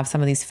why we have some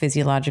of these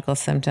physiological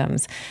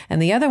symptoms.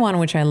 And the other one,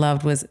 which I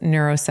loved, was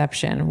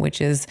neuroception,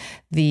 which is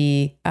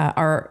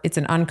it's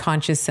an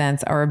unconscious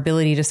sense, our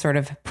ability to sort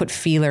of put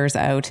feelers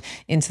out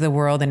into the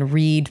world and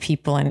read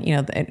people. And,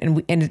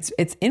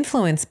 it's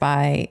influenced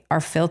by our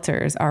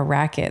filters, our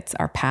rackets,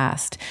 our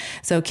past.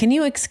 So can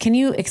you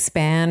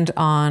expand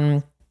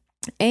on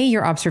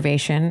your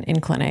observation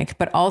in clinic,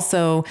 but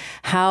also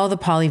how the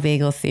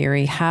polyvagal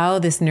theory, how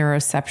this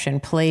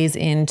neuroception plays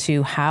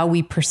into how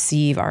we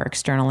perceive our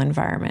external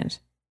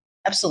environment?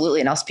 Absolutely.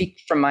 And I'll speak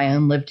from my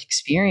own lived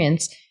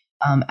experience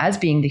as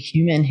being the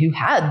human who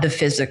had the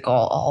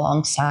physical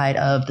alongside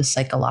of the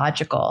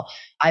psychological.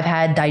 I've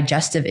had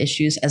digestive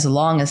issues as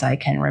long as I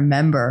can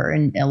remember,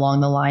 and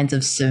along the lines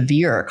of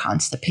severe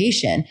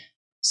constipation.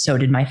 So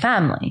did my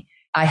family.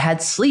 I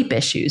had sleep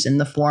issues in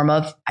the form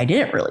of I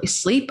didn't really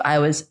sleep. I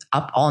was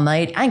up all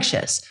night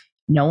anxious.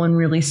 No one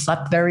really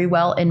slept very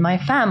well in my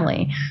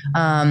family.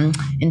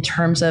 In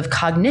terms of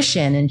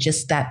cognition and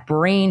just that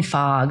brain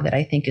fog that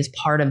I think is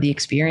part of the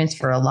experience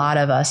for a lot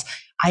of us,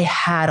 I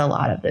had a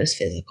lot of those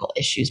physical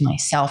issues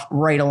myself,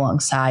 right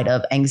alongside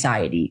of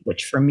anxiety,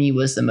 which for me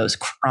was the most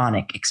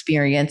chronic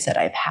experience that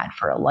I've had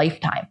for a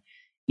lifetime.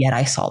 Yet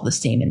I saw the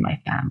same in my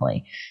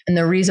family. And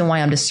the reason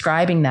why I'm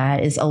describing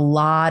that is a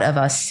lot of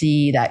us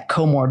see that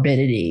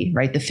comorbidity,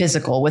 right? The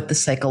physical with the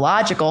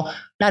psychological,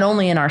 not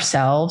only in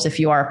ourselves, if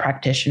you are a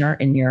practitioner,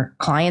 in your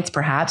clients,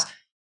 perhaps,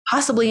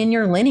 possibly in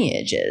your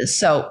lineages.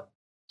 So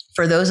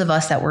for those of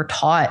us that were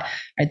taught,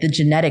 right, the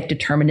genetic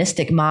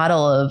deterministic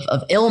model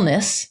of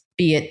illness,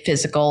 be it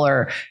physical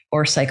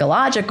or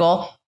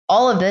psychological,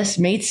 all of this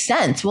made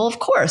sense. Well, of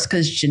course,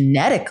 because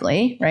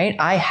genetically, right,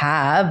 I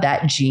have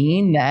that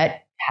gene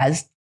that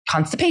has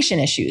constipation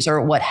issues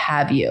or what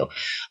have you.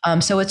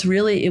 So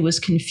it was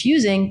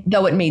confusing,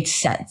 though it made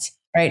sense,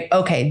 right?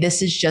 Okay,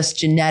 this is just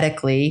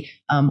genetically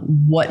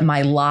what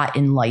my lot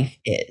in life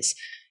is.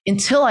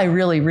 Until I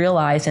really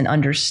realized and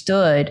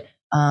understood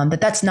that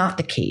that's not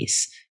the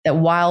case. That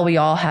while we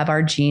all have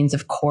our genes,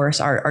 of course,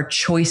 our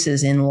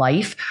choices in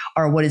life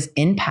are what is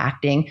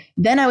impacting,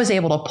 then I was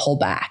able to pull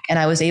back and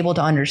I was able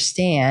to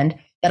understand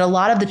that a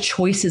lot of the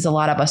choices a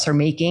lot of us are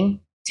making,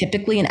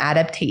 typically an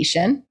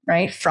adaptation,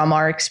 right, from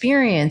our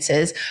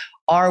experiences,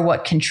 are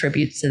what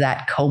contributes to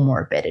that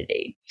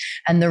comorbidity.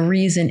 And the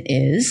reason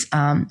is,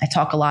 I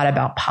talk a lot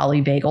about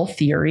polyvagal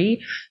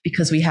theory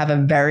because we have a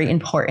very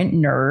important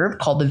nerve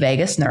called the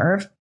vagus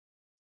nerve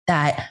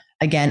that,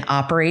 again,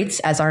 operates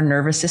as our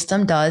nervous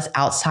system does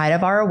outside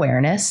of our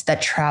awareness,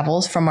 that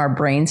travels from our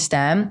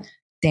brainstem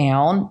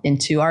down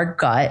into our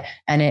gut,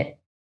 and it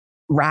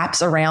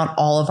wraps around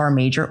all of our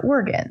major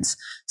organs.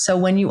 So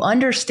when you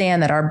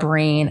understand that our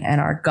brain and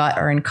our gut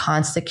are in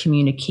constant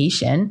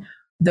communication,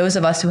 those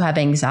of us who have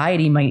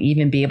anxiety might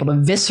even be able to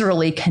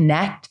viscerally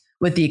connect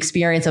with the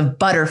experience of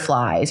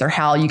butterflies or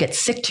how you get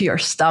sick to your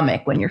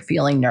stomach when you're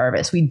feeling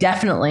nervous. We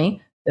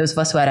definitely, those of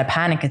us who had a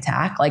panic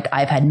attack, like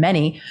I've had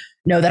many,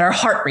 know that our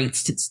heart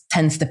rate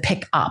tends to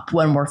pick up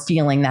when we're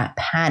feeling that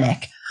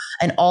panic.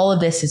 And all of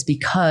this is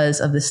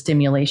because of the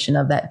stimulation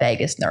of that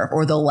vagus nerve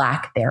or the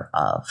lack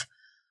thereof.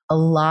 A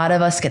lot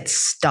of us get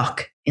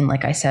stuck in,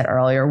 like I said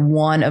earlier,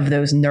 one of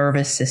those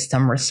nervous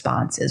system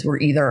responses. We're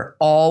either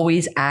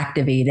always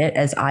activated,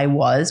 as I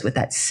was with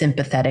that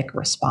sympathetic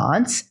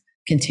response,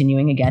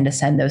 continuing again to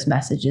send those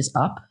messages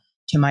up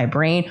to my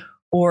brain,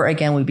 or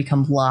again, we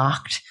become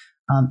locked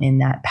in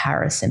that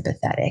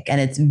parasympathetic, and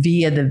it's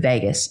via the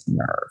vagus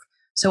nerve.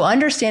 So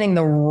understanding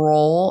the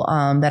role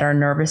that our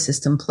nervous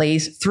system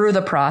plays through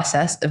the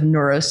process of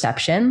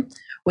neuroception,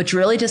 which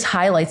really just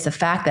highlights the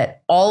fact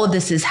that all of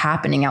this is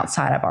happening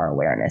outside of our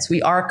awareness.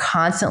 We are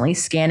constantly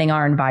scanning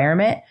our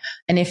environment.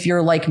 And if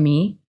you're like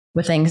me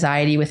with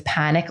anxiety, with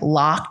panic,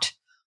 locked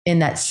in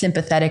that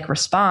sympathetic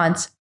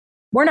response,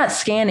 we're not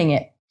scanning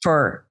it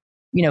for,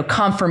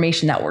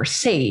 confirmation that we're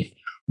safe.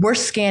 We're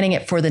scanning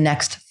it for the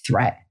next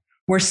threat.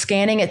 We're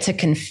scanning it to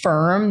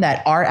confirm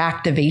that our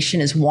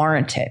activation is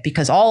warranted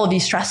because all of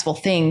these stressful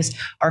things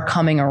are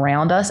coming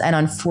around us. And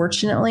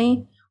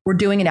unfortunately, we're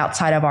doing it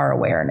outside of our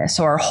awareness.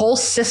 So our whole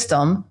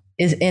system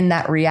is in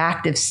that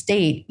reactive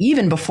state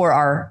even before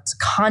our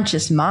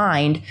conscious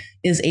mind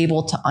is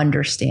able to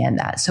understand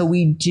that. So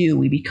we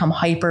become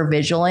hyper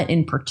vigilant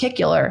in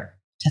particular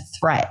to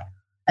threat.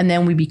 And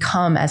then we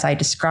become, as I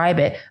describe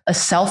it, a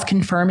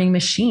self-confirming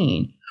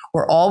machine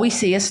where all we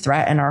see is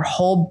threat and our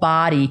whole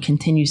body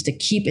continues to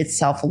keep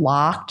itself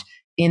locked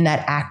in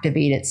that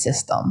activated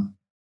system.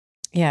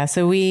 Yeah.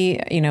 So you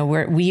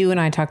and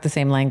I talk the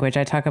same language.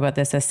 I talk about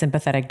this as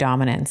sympathetic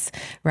dominance,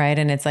 right?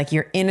 And it's like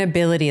your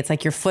inability, it's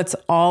like your foot's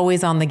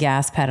always on the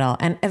gas pedal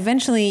and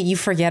eventually you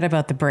forget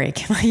about the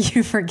brake. Like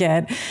you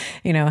forget,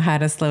 how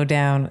to slow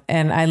down.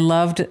 And I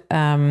loved,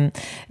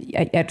 at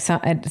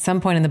some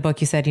point in the book,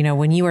 you said,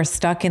 when you are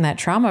stuck in that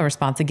trauma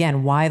response,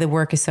 again, why the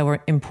work is so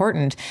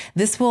important,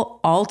 this will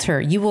alter,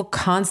 you will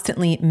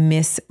constantly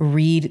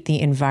misread the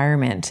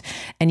environment.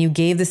 And you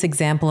gave this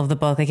example of the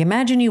book. Like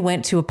imagine you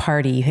went to a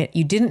party,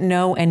 you didn't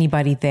know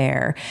anybody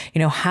there,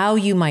 how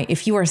you might,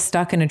 if you are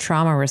stuck in a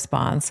trauma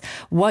response,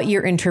 what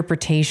your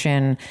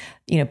interpretation,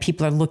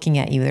 people are looking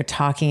at you, they're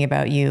talking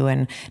about you,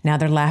 and now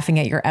they're laughing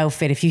at your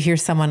outfit. If you hear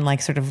someone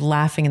like sort of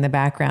laughing in the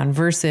background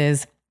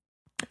versus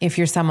if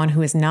you're someone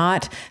who is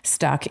not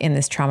stuck in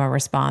this trauma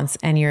response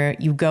and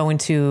you go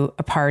into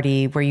a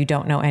party where you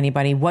don't know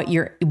anybody, what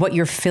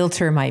your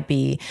filter might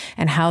be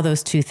and how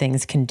those two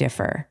things can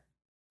differ.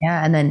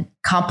 Yeah. And then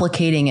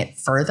complicating it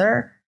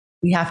further,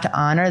 we have to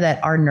honor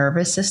that our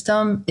nervous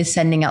system is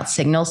sending out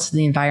signals to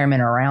the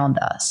environment around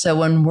us. So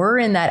when we're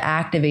in that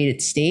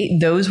activated state,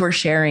 those we're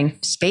sharing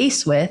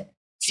space with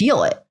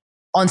feel it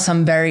on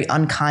some very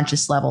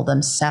unconscious level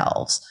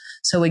themselves.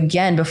 So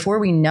again, before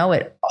we know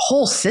it,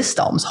 whole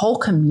systems, whole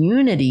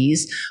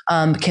communities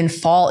can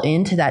fall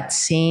into that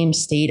same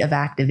state of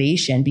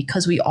activation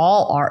because we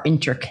all are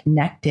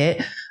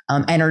interconnected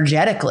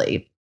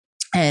energetically.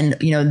 And,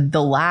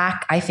 the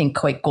lack, I think,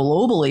 quite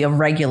globally of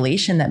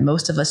regulation that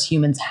most of us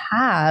humans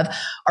have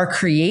are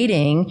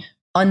creating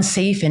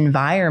unsafe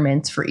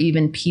environments for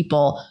even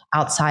people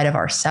outside of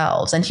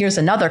ourselves. And here's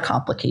another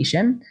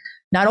complication.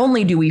 Not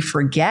only do we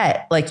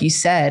forget, like you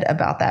said,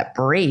 about that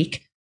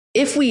break,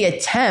 if we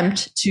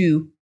attempt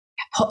to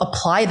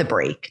apply the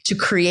break to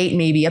create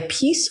maybe a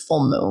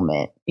peaceful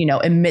moment,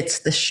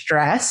 amidst the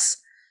stress,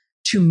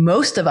 to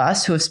most of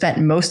us who have spent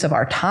most of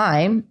our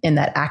time in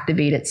that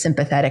activated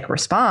sympathetic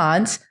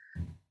response,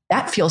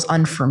 that feels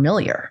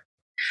unfamiliar.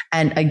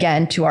 And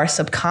again, to our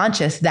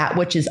subconscious, that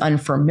which is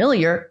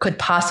unfamiliar could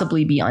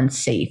possibly be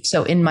unsafe.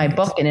 So in my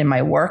book and in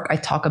my work, I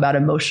talk about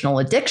emotional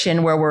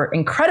addiction, where we're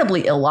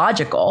incredibly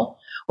illogical,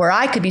 where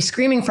I could be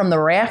screaming from the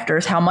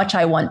rafters how much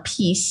I want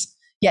peace,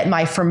 yet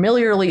my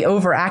familiarly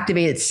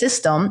overactivated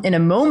system in a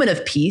moment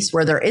of peace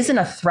where there isn't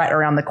a threat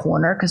around the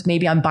corner because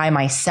maybe I'm by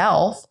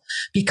myself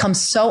becomes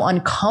so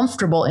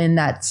uncomfortable in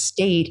that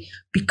state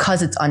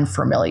because it's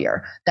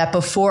unfamiliar that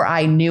before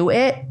I knew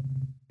it,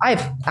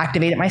 I've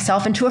activated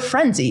myself into a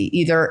frenzy,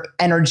 either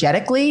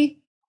energetically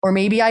or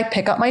maybe I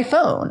pick up my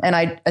phone and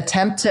I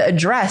attempt to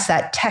address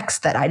that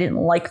text that I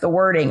didn't like the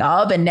wording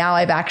of. And now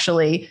I've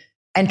actually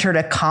entered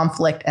a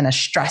conflict and a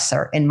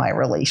stressor in my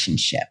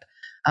relationship.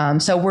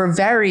 So we're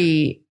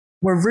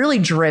really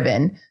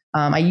driven.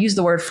 I use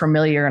the word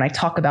familiar and I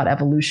talk about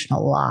evolution a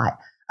lot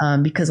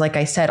because like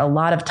I said, a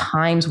lot of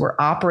times we're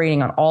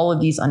operating on all of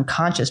these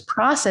unconscious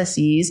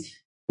processes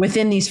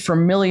within these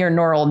familiar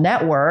neural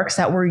networks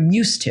that we're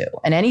used to.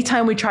 And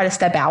anytime we try to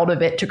step out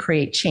of it to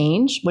create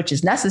change, which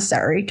is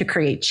necessary to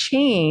create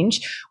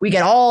change, we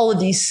get all of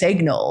these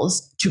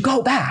signals to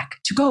go back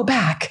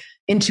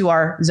into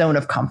our zone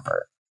of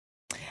comfort.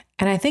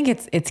 And I think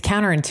it's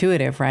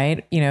counterintuitive,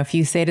 right? If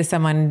you say to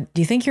someone,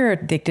 do you think you're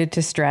addicted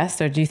to stress,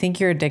 or do you think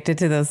you're addicted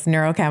to those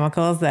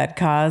neurochemicals that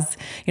cause,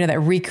 that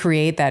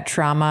recreate that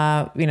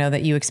trauma,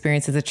 that you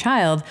experienced as a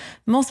child?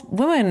 Most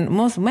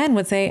men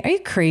would say, are you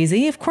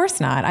crazy? Of course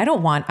not. I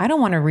don't want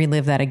to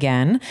relive that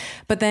again.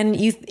 But then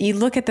you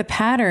look at the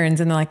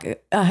patterns and they're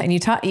like,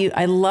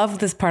 I love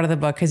this part of the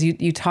book because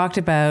you talked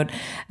about,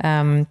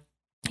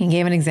 he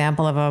gave an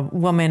example of a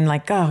woman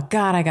like, oh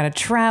God, I got to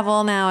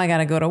travel now. I got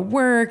to go to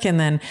work. And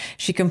then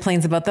she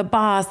complains about the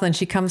boss. Then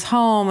she comes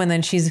home and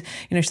then she's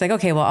like,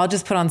 okay, well, I'll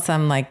just put on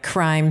some like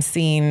crime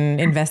scene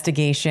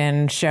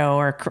investigation show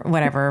or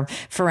whatever,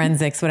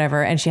 forensics,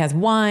 whatever. And she has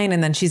wine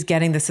and then she's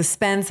getting the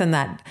suspense and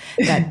that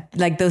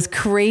like those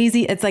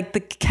crazy, it's like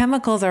the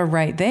chemicals are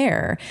right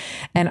there.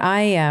 And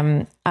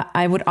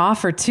I would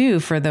offer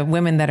too, for the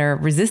women that are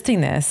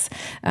resisting this,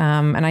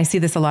 and I see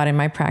this a lot in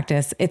my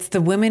practice, it's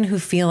the women who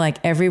feel like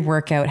every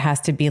workout has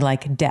to be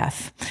like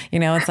death.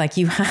 It's like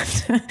you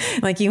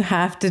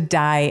have to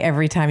die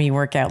every time you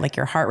work out. Like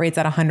your heart rate's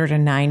at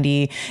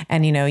 190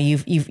 and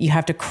you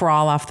have to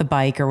crawl off the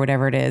bike or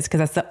whatever it is, because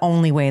that's the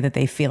only way that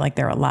they feel like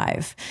they're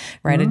alive,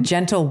 right? Mm-hmm. A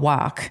gentle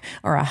walk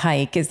or a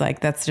hike is like,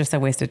 that's just a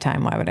waste of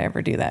time. Why would I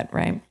ever do that,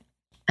 right?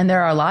 And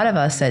there are a lot of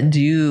us that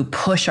do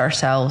push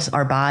ourselves,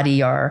 our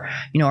body, our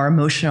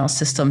emotional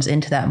systems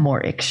into that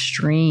more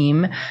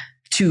extreme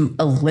to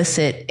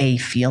elicit a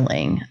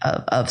feeling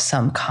of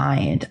some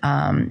kind.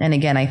 And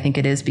again, I think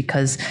it is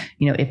because,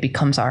 it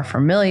becomes our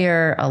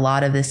familiar. A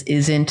lot of this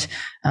isn't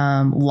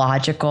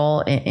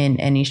logical in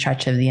any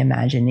stretch of the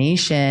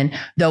imagination,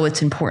 though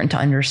it's important to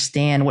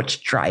understand what's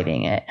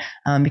driving it.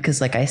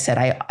 Because like I said,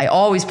 I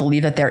always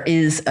believe that there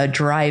is a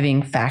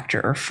driving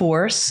factor or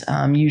force,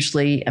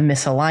 usually a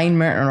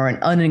misalignment or an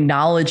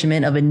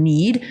unacknowledgement of a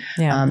need,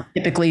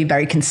 typically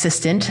very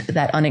consistent.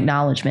 That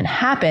unacknowledgement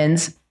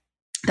happens.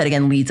 That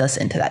again leads us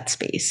into that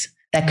space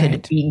that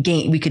could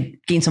be we could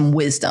gain some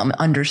wisdom,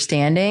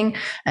 understanding.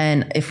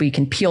 And if we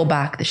can peel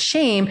back the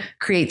shame,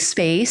 create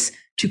space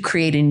to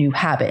create a new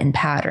habit and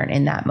pattern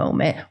in that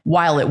moment,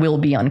 while it will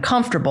be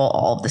uncomfortable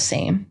all of the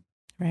same.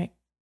 Right.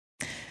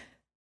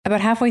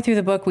 About halfway through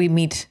the book, we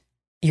meet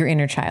your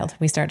inner child.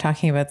 We start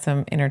talking about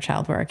some inner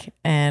child work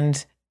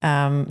and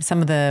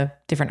some of the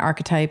different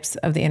archetypes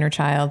of the inner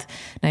child.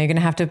 Now you're going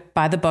to have to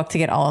buy the book to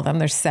get all of them.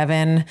 There's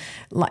 7,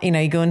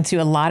 you go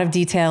into a lot of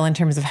detail in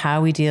terms of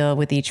how we deal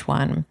with each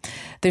one.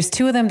 There's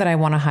 2 of them that I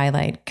want to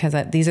highlight because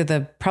these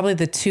are probably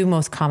the 2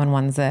 most common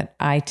ones that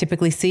I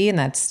typically see. And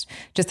that's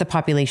just a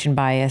population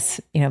bias.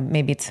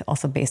 Maybe it's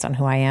also based on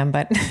who I am,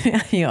 but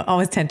you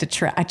always tend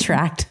to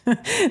attract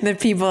the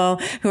people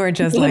who are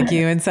just like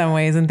you in some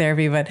ways in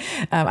therapy. But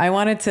I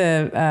wanted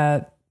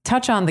to,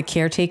 touch on the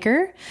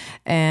caretaker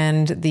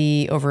and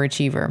the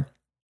overachiever.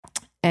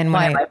 And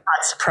why am I not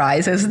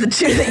surprised? Those are the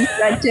 2 that you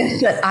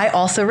mentioned that I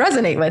also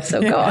resonate with.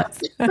 So go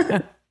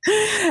on.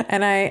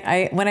 And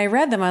I when I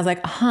read them, I was like,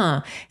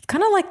 it's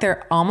kind of like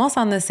they're almost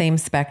on the same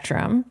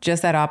spectrum,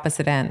 just at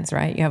opposite ends,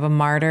 right? You have a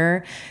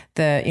martyr,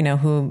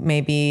 who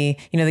may be,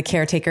 the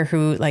caretaker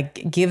who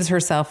like gives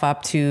herself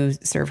up to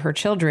serve her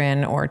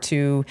children or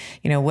to,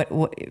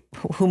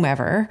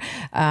 whomever.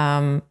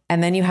 And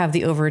then you have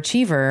the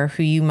overachiever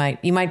who you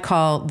might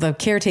call the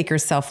caretaker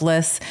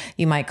selfless.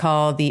 You might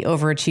call the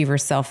overachiever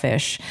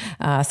selfish,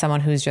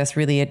 someone who's just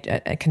really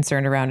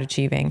concerned around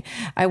achieving.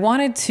 I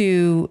wanted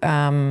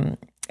to,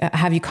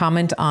 have you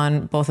comment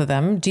on both of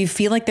them? Do you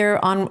feel like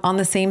they're on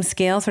the same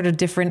scale, sort of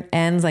different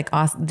ends, like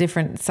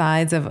different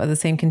sides of the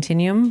same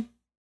continuum?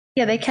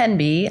 Yeah, they can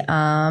be.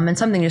 And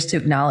something just to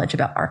acknowledge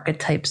about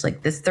archetypes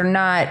like this, they're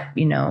not,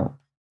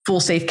 full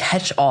safe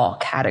catch-all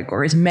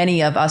categories.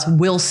 Many of us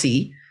will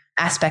see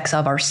aspects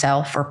of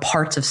ourself or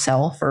parts of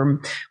self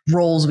or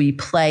roles we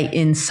play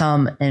in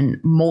some and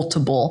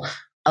multiple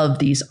of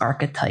these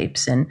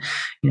archetypes. And,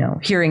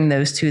 hearing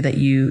those 2 that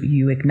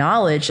you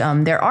acknowledge,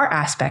 there are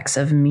aspects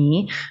of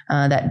me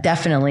that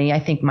definitely, I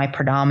think my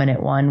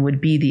predominant one would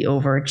be the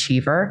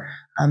overachiever.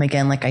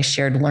 Again, like I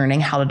shared, learning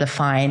how to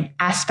define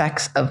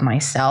aspects of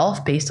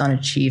myself based on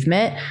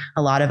achievement.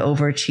 A lot of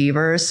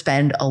overachievers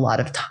spend a lot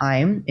of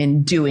time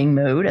in doing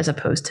mode as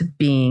opposed to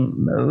being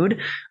mode.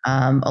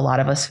 A lot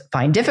of us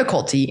find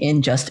difficulty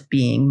in just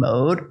being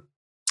mode,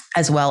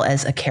 as well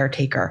as a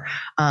caretaker.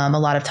 A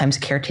lot of times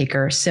a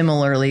caretaker,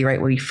 similarly,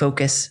 right, we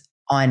focus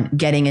on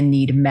getting a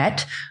need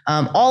met.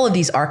 All of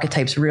these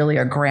archetypes really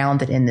are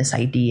grounded in this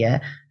idea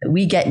that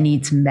we get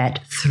needs met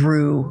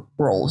through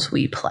roles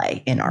we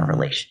play in our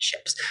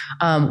relationships.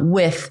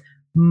 With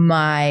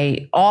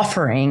my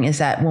offering is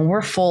that when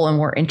we're full and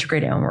we're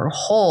integrated and we're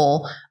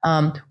whole,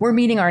 we're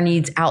meeting our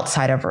needs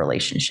outside of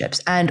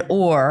relationships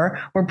or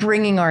we're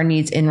bringing our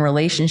needs in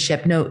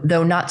relationship,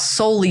 though not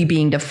solely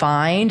being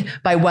defined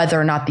by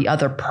whether or not the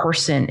other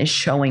person is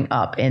showing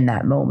up in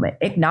that moment,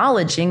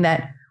 acknowledging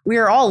that we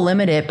are all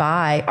limited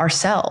by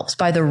ourselves,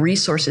 by the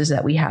resources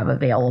that we have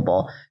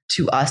available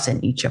to us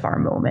in each of our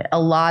moment. A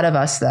lot of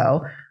us,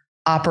 though,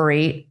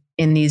 operate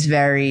in these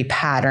very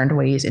patterned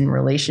ways in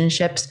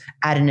relationships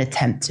at an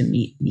attempt to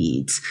meet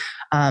needs.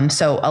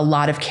 So a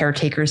lot of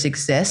caretakers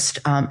exist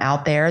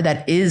out there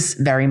that is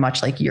very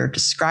much like you're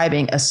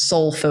describing, a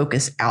soul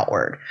focus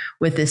outward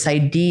with this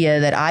idea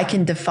that I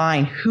can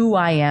define who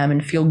I am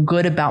and feel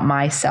good about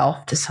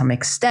myself to some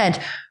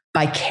extent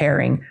by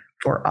caring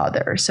for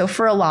others. So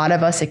for a lot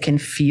of us, it can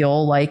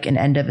feel like an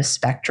end of a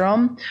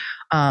spectrum.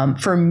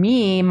 For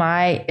me,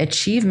 my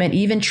achievement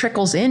even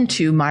trickles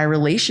into my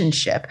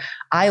relationship.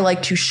 I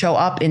like to show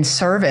up in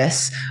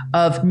service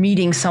of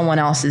meeting someone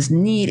else's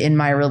need in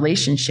my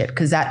relationship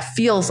because that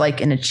feels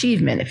like an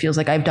achievement. It feels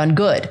like I've done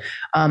good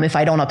if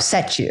I don't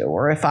upset you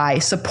or if I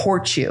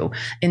support you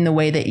in the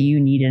way that you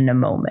need in a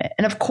moment.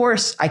 And of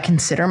course, I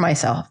consider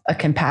myself a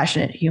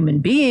compassionate human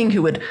being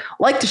who would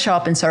like to show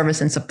up in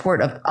service and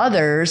support of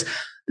others,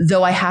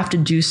 though I have to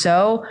do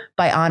so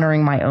by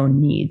honoring my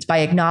own needs, by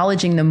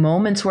acknowledging the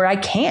moments where I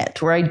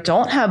can't, where I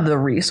don't have the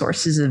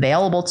resources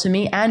available to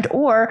me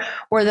or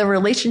where the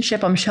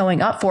relationship I'm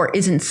showing up for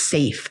isn't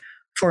safe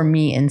for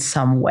me in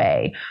some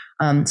way.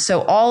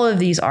 So all of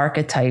these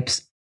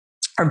archetypes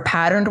are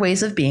patterned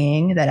ways of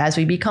being that as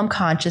we become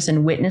conscious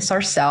and witness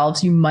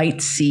ourselves, you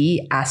might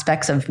see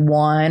aspects of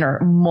one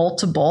or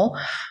multiple.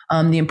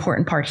 The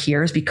important part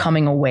here is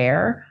becoming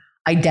aware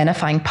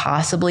identifying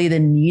possibly the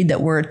need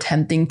that we're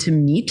attempting to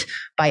meet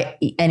by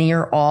any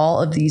or all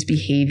of these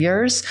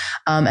behaviors.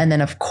 And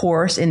then, of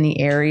course, in the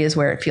areas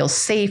where it feels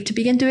safe, to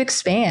begin to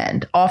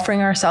expand,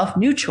 offering ourselves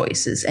new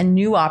choices and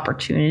new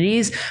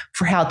opportunities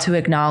for how to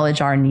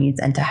acknowledge our needs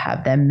and to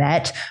have them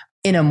met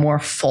in a more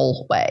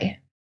full way.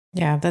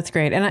 Yeah, that's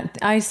great. And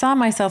I saw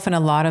myself in a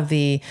lot of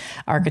the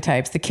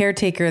archetypes, the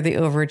caretaker, the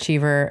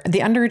overachiever, the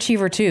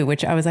underachiever too,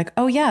 which I was like,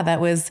 oh yeah,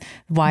 that was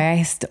why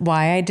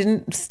I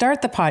didn't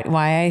start the pot,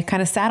 why I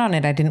kind of sat on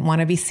it. I didn't want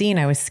to be seen.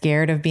 I was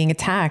scared of being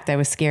attacked. I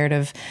was scared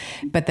of,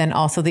 but then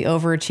also the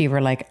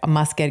overachiever, like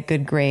must get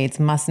good grades,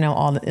 must know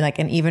all the, like,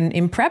 and even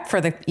in prep for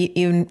the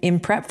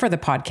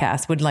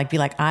podcast would like be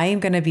like, I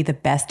am going to be the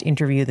best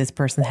interview this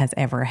person has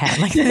ever had.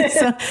 Like,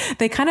 so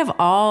they kind of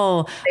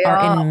all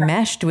are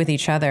enmeshed with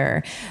each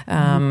other.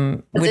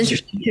 It's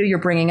interesting too, you're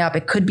bringing up,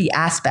 it could be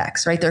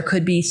aspects, right? There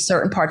could be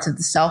certain parts of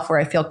the self where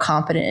I feel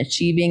confident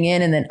achieving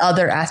in, and then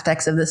other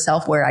aspects of the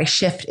self where I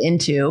shift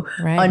into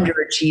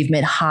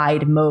underachievement,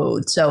 hide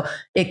mode. So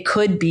it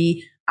could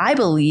be, I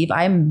believe,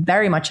 I'm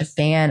very much a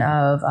fan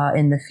of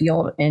in the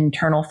field,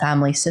 internal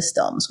family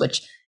systems,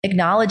 which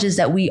acknowledges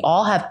that we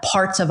all have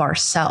parts of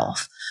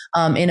ourself.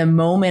 In a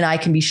moment, I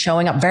can be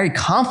showing up very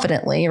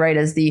confidently, right,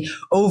 as the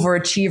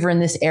overachiever in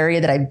this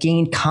area that I've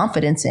gained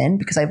confidence in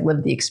because I've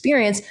lived the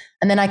experience.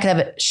 And then I could have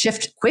it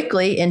shift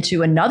quickly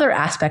into another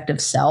aspect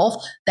of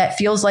self that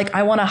feels like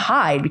I want to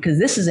hide because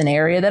this is an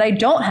area that I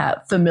don't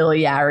have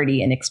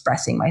familiarity in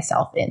expressing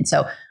myself in.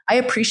 So I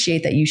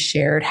appreciate that you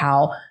shared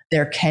how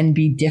there can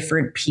be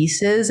different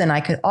pieces. And I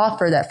could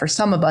offer that for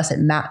some of us, it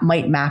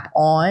might map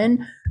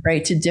on,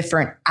 right, to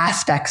different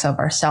aspects of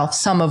ourselves,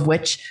 some of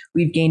which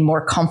we've gained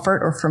more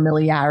comfort or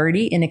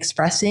familiarity in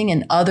expressing,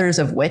 and others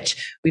of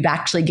which we've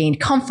actually gained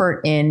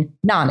comfort in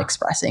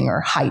non-expressing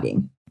or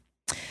hiding.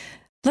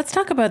 Let's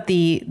talk about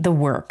the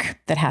work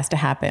that has to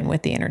happen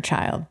with the inner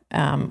child.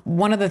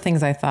 One of the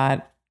things I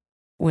thought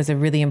was a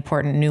really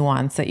important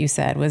nuance that you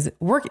said was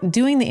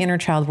doing the inner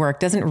child work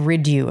doesn't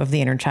rid you of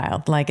the inner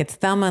child. Like it's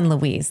Thelma and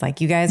Louise,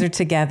 like you guys are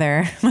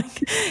together,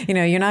 like,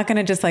 you're not going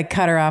to just like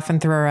cut her off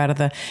and throw her out of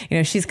the,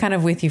 she's kind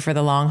of with you for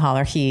the long haul,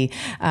 or he,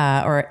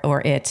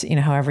 or it,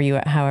 however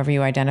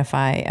you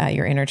identify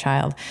your inner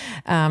child.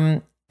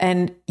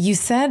 And you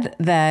said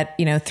that,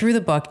 through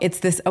the book, it's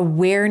this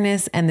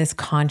awareness and this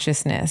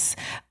consciousness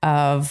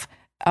of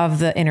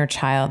the inner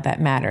child that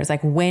matters.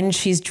 Like when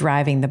she's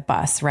driving the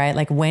bus, right?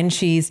 Like when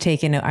she's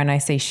taken, and I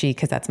say she,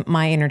 because that's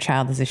my inner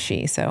child is a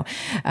she. So,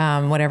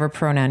 whatever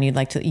pronoun you'd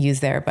like to use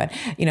there, but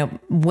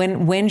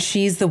when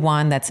she's the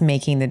one that's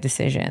making the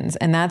decisions.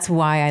 And that's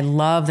why I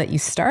love that you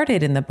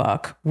started in the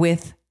book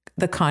with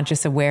the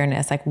conscious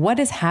awareness. Like what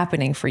is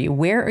happening for you?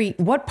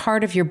 What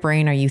part of your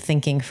brain are you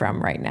thinking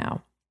from right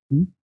now?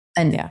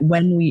 And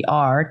when we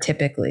are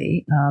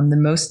typically, the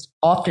most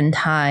often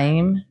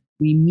time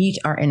we meet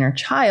our inner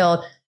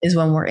child is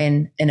when we're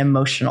in an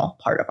emotional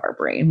part of our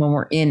brain, when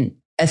we're in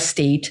a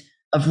state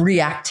of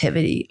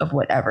reactivity of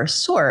whatever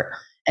sort.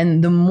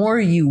 And the more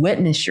you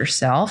witness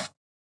yourself,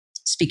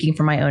 speaking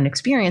from my own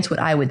experience, what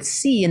I would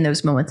see in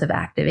those moments of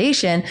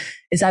activation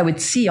is I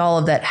would see all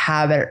of that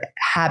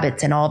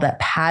habits and all that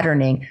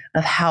patterning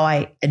of how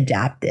I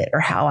adapted or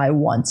how I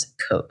once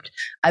coped.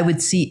 I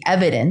would see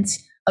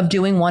evidence of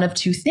doing one of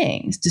two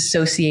things,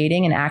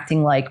 dissociating and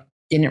acting like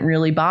didn't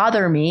really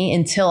bother me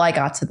until I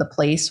got to the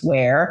place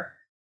where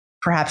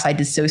perhaps I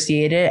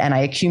dissociated and I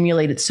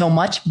accumulated so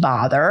much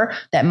bother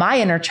that my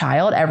inner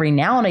child every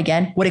now and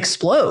again would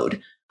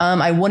explode.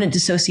 I wouldn't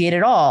dissociate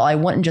at all. I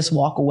wouldn't just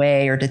walk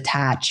away or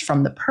detach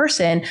from the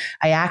person.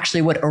 I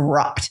actually would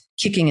erupt,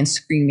 kicking and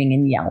screaming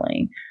and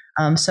yelling.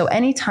 So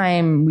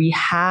anytime we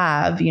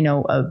have,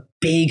 a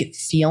big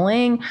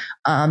feeling,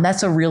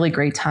 that's a really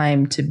great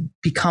time to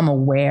become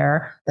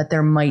aware that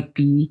there might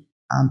be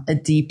a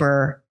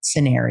deeper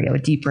scenario, a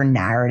deeper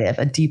narrative,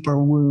 a deeper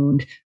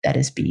wound that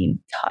is being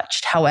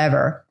touched.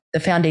 However, the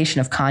foundation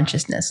of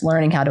consciousness,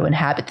 learning how to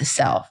inhabit the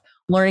self,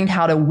 learning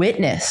how to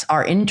witness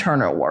our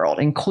internal world,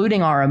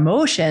 including our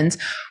emotions,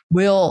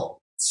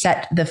 will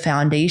set the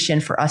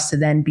foundation for us to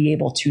then be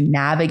able to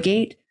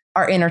navigate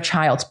our inner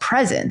child's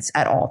presence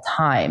at all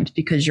times.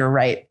 Because you're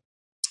right.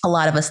 A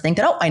lot of us think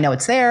that, I know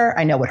it's there.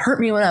 I know what hurt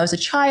me when I was a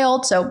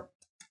child. So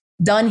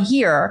done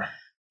here.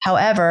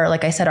 However,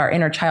 like I said, our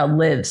inner child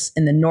lives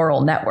in the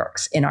neural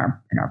networks in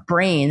our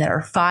brain that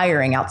are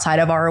firing outside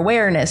of our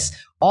awareness,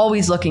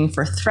 always looking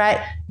for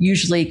threat,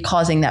 usually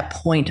causing that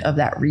point of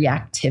that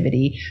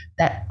reactivity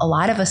that a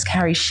lot of us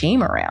carry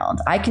shame around.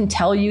 I can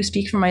tell you,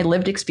 speak from my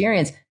lived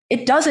experience,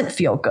 it doesn't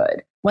feel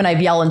good when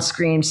I've yelled and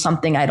screamed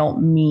something I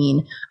don't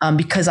mean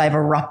because I've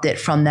erupted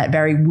from that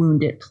very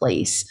wounded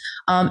place.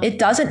 It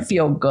doesn't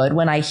feel good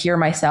when I hear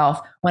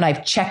myself, when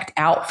I've checked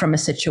out from a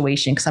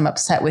situation because I'm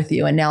upset with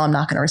you and now I'm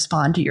not going to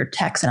respond to your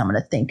text and I'm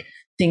going to think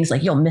things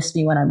like you'll miss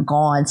me when I'm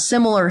gone.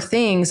 Similar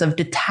things of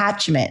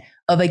detachment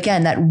of,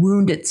 again, that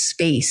wounded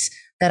space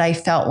that I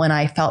felt when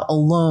I felt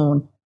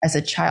alone as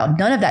a child.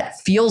 None of that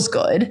feels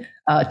good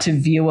to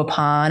view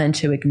upon and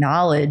to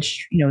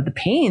acknowledge, the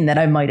pain that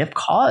I might have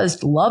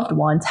caused loved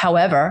ones.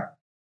 However,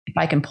 if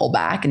I can pull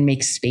back and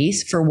make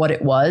space for what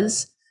it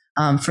was,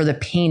 for the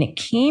pain it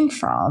came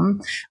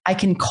from, I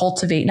can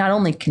cultivate not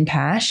only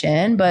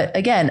compassion, but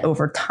again,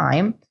 over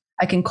time,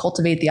 I can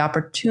cultivate the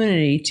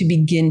opportunity to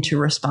begin to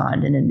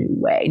respond in a new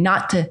way,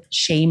 not to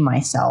shame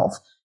myself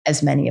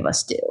as many of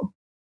us do.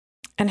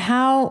 And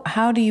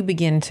how do you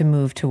begin to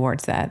move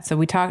towards that? So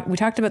we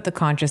talked about the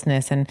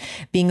consciousness and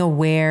being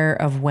aware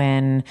of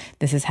when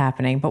this is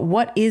happening, but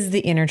what is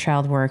the inner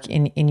child work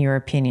in your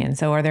opinion?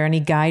 So are there any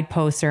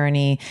guideposts or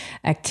any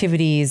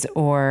activities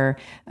or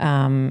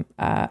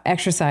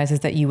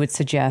exercises that you would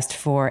suggest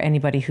for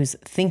anybody who's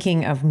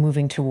thinking of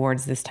moving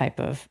towards this type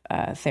of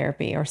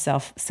therapy or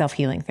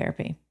self-healing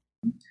therapy?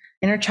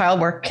 Inner child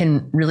work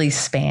can really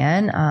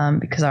span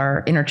because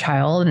our inner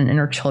child and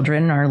inner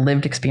children, our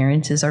lived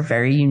experiences are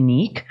very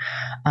unique.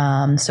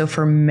 So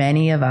for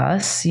many of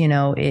us,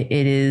 it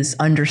is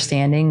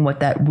understanding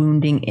what that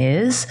wounding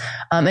is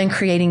and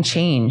creating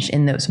change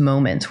in those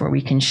moments where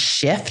we can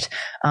shift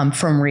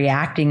from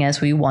reacting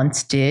as we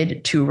once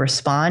did to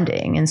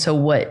responding. And so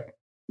what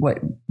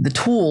the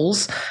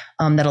tools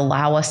that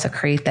allow us to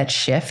create that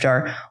shift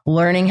are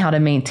learning how to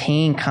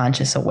maintain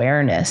conscious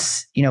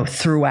awareness,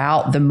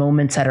 throughout the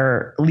moments that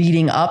are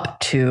leading up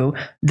to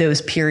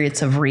those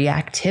periods of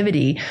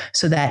reactivity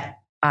so that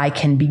I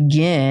can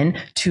begin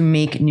to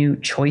make new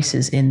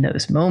choices in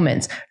those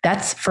moments.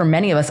 That's for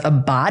many of us a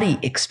body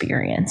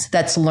experience.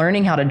 That's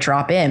learning how to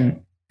drop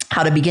in,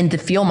 how to begin to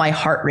feel my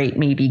heart rate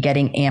maybe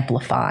getting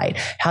amplified,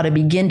 how to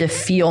begin to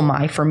feel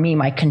my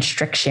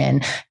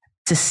constriction,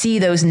 to see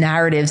those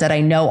narratives that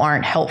I know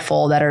aren't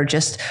helpful, that are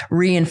just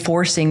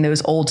reinforcing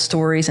those old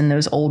stories and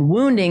those old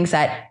woundings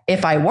that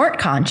if I weren't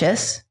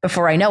conscious,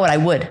 before I know it, I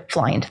would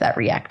fly into that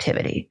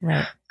reactivity.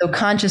 Right. So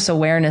conscious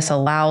awareness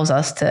allows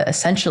us to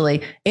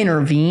essentially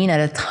intervene at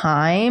a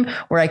time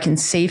where I can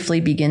safely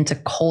begin to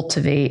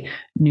cultivate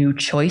new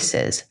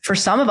choices. For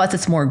some of us,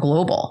 it's more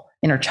global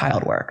inner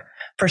child work.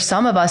 For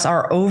some of us,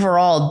 our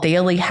overall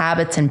daily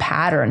habits and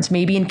patterns,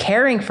 maybe in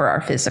caring for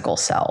our physical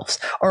selves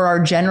or our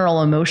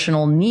general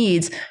emotional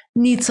needs,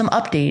 need some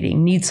updating,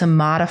 need some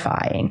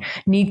modifying,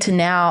 need to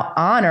now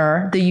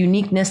honor the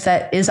uniqueness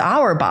that is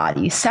our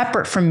body,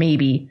 separate from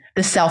maybe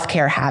the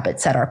self-care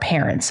habits that our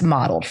parents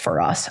modeled for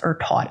us or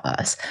taught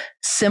us.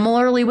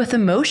 Similarly with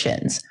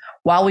emotions,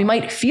 while we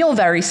might feel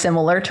very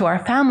similar to our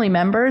family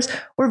members,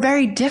 we're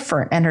very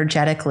different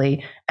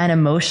energetically and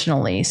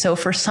emotionally. So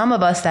for some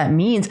of us, that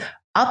means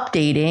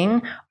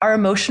updating our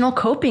emotional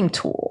coping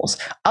tools,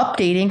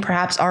 updating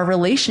perhaps our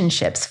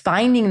relationships,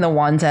 finding the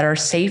ones that are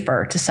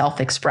safer to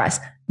self-express,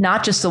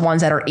 not just the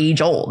ones that are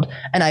age old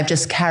and I've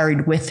just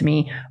carried with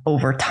me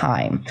over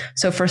time.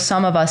 So for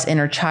some of us,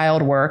 inner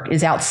child work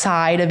is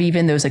outside of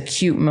even those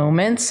acute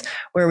moments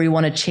where we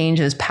want to change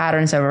those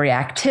patterns of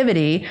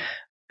reactivity,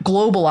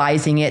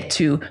 globalizing it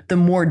to the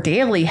more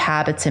daily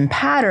habits and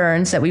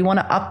patterns that we want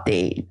to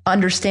update,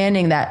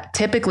 understanding that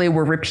typically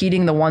we're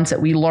repeating the ones that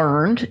we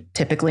learned,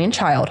 typically in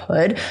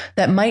childhood,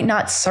 that might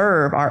not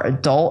serve our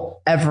adult,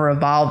 ever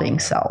evolving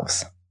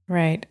selves.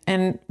 Right.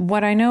 And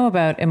what I know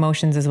about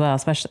emotions as well,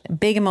 especially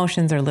big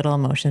emotions or little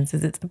emotions,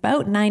 is it's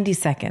about 90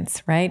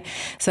 seconds, right?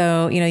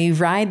 So, you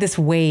ride this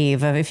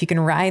wave of, if you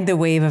can ride the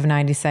wave of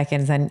 90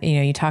 seconds, and,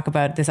 you talk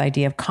about this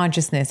idea of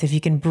consciousness, if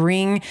you can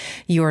bring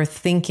your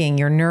thinking,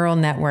 your neural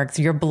networks,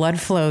 your blood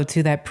flow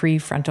to that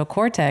prefrontal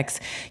cortex,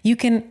 you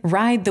can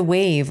ride the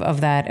wave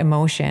of that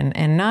emotion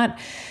and not...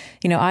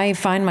 I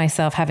find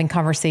myself having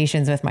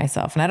conversations with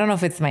myself, and I don't know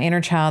if it's my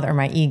inner child or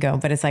my ego,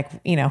 but it's like,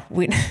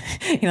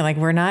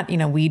 we're not,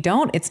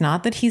 it's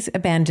not that he's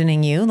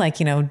abandoning you. Like,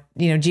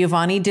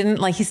 Giovanni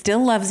didn't, he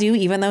still loves you,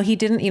 even though he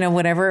didn't,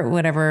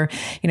 whatever,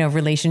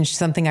 relationship,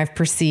 something I've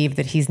perceived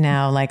that he's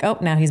now like, oh,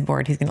 now he's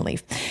bored, he's going to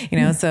leave,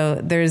 So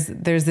there's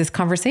this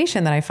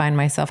conversation that I find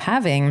myself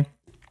having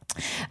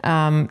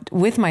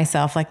with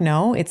myself,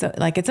 no, it's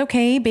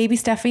okay, baby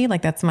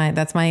Steffi,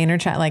 that's my inner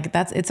child,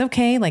 it's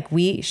okay.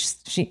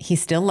 He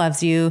still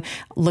loves you.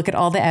 Look at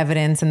all the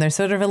evidence. And there's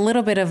sort of a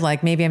little bit of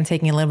maybe I'm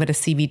taking a little bit of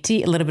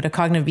CBT, a little bit of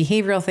cognitive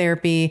behavioral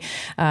therapy,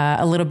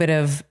 a little bit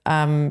of,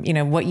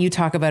 what you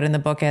talk about in the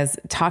book as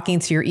talking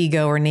to your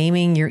ego or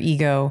naming your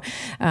ego.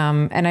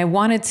 And I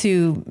wanted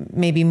to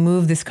maybe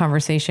move this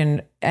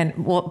conversation and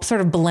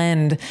sort of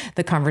blend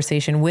the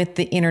conversation with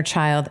the inner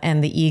child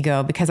and the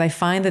ego, because I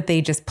find that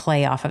they just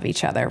play off of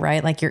each other,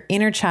 right? Your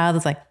inner child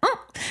is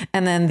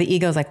and then the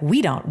ego is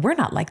we're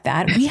not like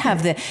that. We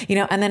have the,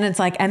 and then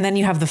it's and then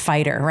you have the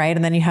fighter, right?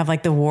 And then you have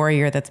the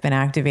warrior that's been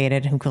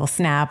activated who will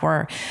snap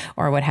or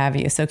what have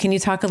you. So can you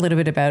talk a little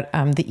bit about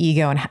the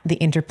ego and the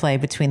interplay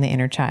between the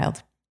inner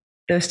child?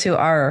 Those two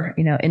are,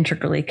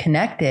 integrally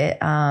connected.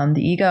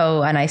 The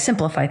ego, and I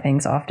simplify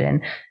things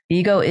often, the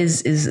ego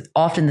is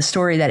often the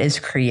story that is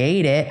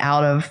created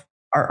out of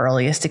our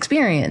earliest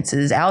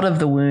experiences, out of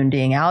the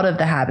wounding, out of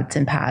the habits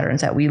and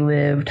patterns that we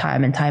live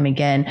time and time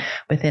again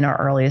within our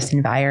earliest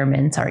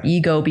environments. Our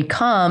ego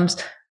becomes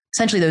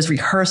essentially those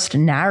rehearsed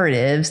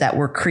narratives that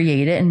were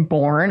created and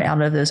born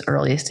out of those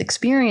earliest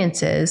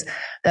experiences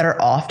that are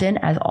often,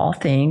 as all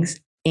things,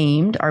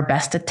 aimed our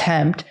best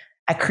attempt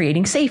at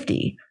creating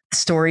safety,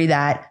 story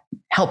that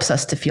helps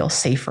us to feel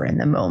safer in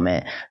the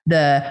moment,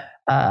 the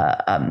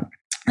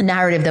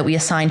narrative that we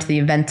assign to the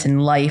events in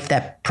life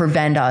that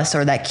prevent us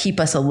or that keep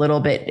us a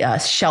little bit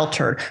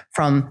sheltered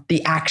from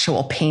the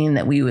actual pain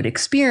that we would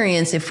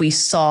experience if we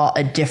saw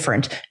a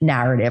different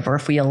narrative or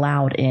if we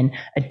allowed in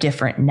a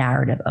different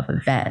narrative of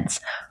events.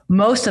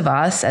 Most of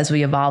us, as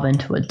we evolve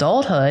into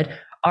adulthood,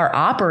 are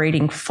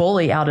operating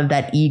fully out of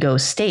that ego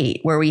state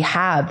where we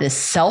have this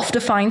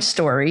self-defined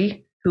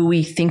story, who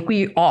we think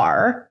we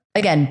are,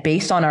 again,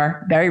 based on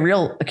our very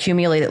real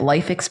accumulated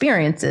life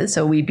experiences.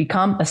 So we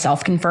become a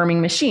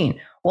self-confirming machine.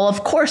 Well,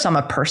 of course, I'm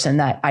a person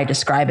that I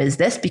describe as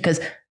this because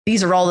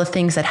these are all the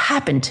things that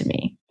happened to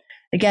me.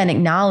 Again,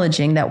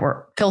 acknowledging that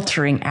we're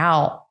filtering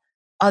out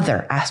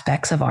other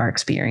aspects of our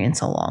experience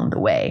along the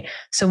way.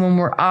 So when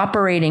we're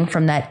operating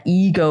from that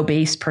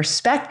ego-based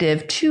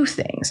perspective, two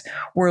things.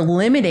 We're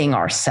limiting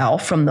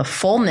ourselves from the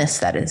fullness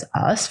that is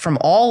us, from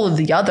all of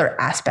the other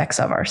aspects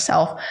of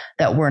ourself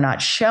that we're not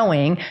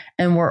showing.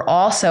 And we're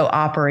also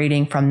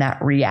operating from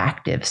that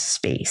reactive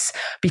space.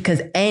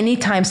 Because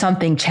anytime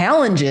something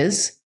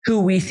challenges who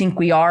we think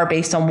we are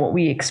based on what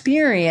we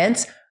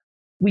experience,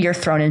 we are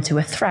thrown into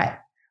a threat.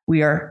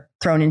 We are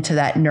thrown into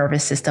that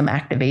nervous system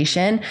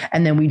activation.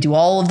 And then we do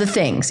all of the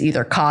things,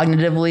 either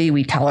cognitively,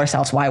 we tell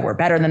ourselves why we're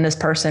better than this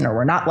person or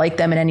we're not like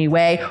them in any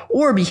way,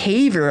 or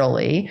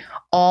behaviorally,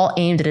 all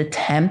aimed at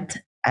attempt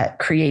at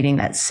creating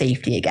that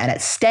safety again,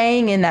 at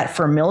staying in that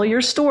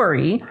familiar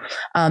story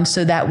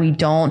so that we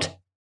don't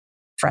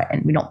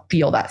threaten, we don't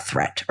feel that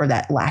threat or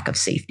that lack of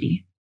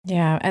safety.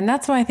 Yeah. And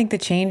that's why I think the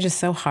change is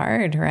so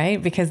hard,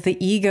 right? Because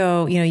the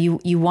ego,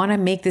 you want to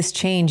make this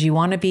change. You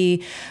want to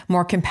be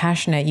more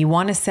compassionate. You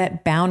want to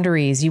set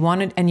boundaries.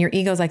 And your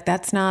ego's like,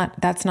 that's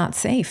not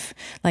safe.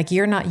 Like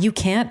you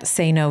can't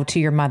say no to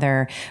your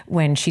mother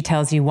when she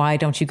tells you, why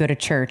don't you go to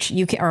church?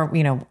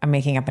 I'm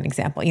making up an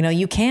example.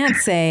 You can't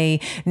say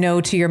no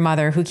to your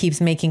mother who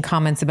keeps making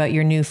comments about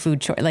your new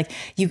food choice. Like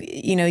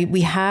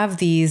we have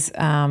these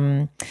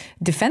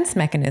defense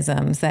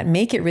mechanisms that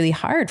make it really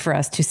hard for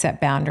us to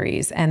set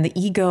boundaries. And the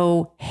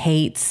ego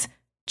hates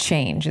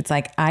change. It's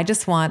like, I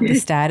just want the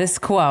status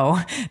quo,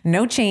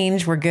 no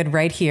change. We're good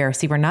right here.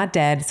 See, we're not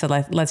dead. So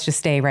let's just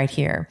stay right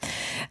here.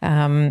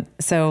 Can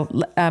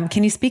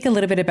you speak a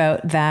little bit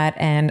about that?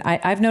 And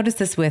I've noticed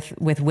this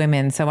with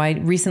women. So I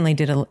recently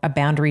did a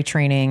boundary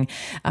training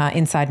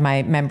inside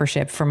my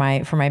membership for my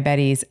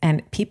Betties,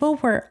 and people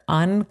were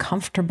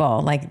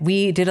uncomfortable. Like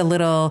we did a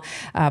little,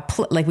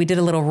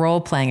 role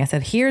playing. I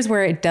said, here's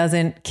where it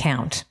doesn't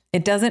count.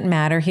 It doesn't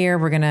matter here.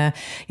 We're going to,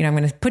 I'm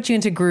going to put you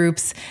into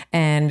groups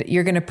and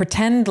you're going to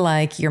pretend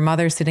like your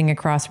mother's sitting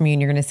across from you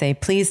and you're going to say,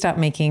 please stop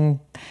making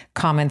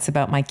comments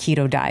about my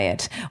keto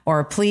diet,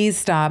 or please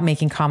stop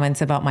making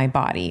comments about my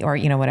body, or,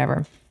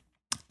 whatever.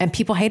 And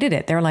people hated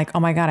it. They were like, oh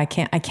my God, I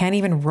can't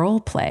even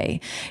role play.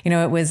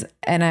 It was,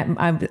 and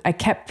I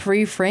kept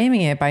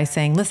reframing it by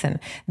saying, listen,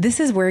 this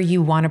is where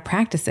you want to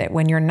practice it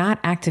when you're not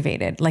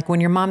activated, like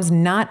when your mom's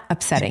not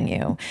upsetting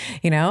you,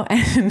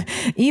 and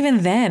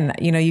even then,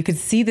 you could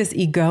see this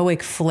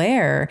egoic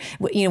flare,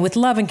 with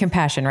love and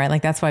compassion, right?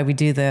 Like that's why we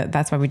do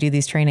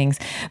these trainings.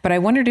 But I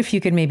wondered if you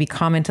could maybe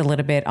comment a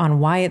little bit on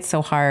why it's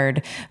so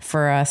hard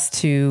for us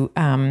to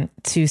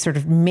sort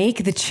of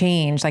make the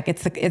change. Like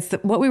it's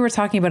what we were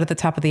talking about at the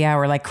top of the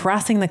hour, like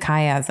crossing the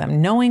chiasm,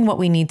 knowing what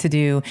we need to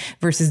do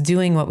versus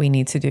doing what we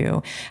need to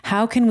do.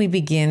 How can we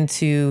begin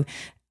to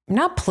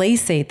not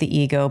placate the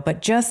ego,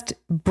 but just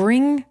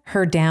bring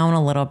her down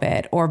a little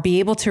bit, or be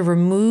able to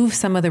remove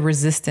some of the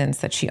resistance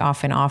that she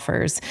often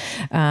offers,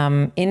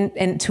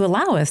 and to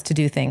allow us to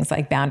do things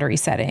like boundary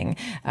setting,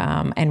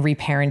 and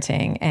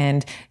reparenting,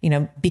 and,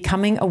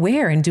 becoming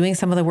aware and doing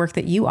some of the work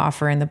that you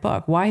offer in the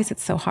book. Why is it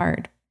so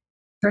hard?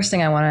 First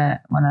thing I want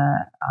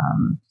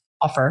to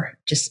offer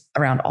just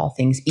around all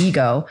things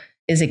ego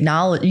is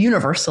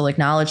universal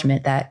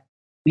acknowledgement that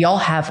we all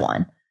have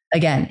one.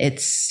 Again,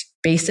 it's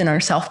based in our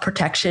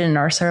self-protection and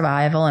our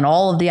survival and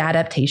all of the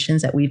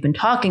adaptations that we've been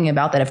talking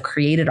about that have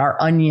created our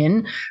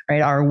onion,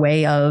 right? Our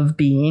way of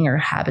being or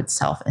have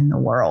itself in the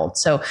world.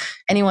 So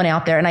anyone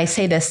out there, and I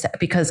say this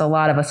because a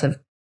lot of us have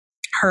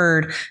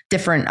heard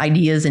different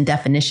ideas and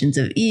definitions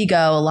of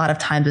ego, a lot of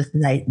times with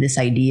this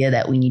idea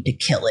that we need to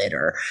kill it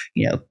or,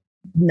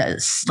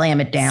 slam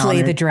it down,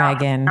 slay the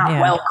dragon, not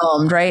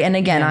welcomed, right? And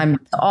again, I'm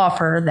to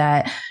offer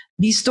that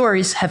these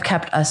stories have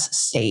kept us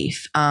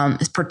safe,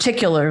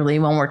 particularly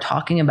when we're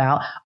talking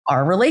about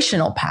our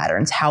relational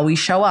patterns, how we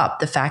show up,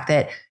 the fact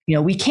that,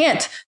 we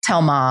can't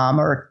tell mom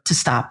or to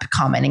stop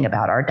commenting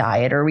about our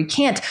diet, or we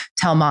can't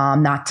tell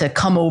mom not to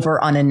come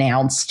over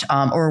unannounced,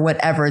 or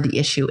whatever the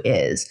issue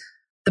is.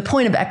 The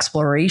point of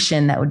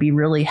exploration that would be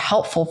really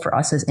helpful for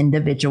us as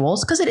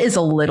individuals, because it is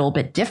a little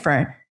bit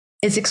different,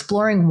 is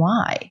exploring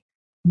why.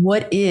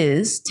 What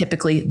is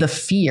typically the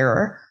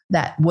fear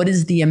what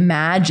is the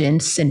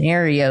imagined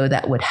scenario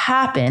that would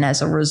happen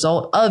as a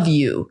result of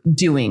you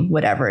doing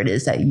whatever it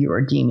is that you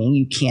are deeming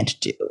you can't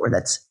do, or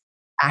that's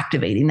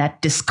activating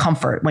that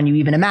discomfort when you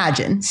even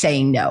imagine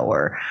saying no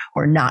or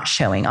not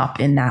showing up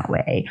in that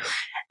way.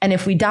 And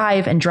if we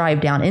dive and drive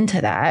down into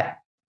that,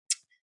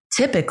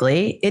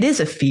 typically it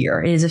is a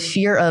fear. It is a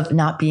fear of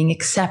not being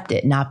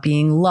accepted, not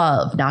being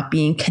loved, not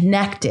being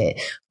connected,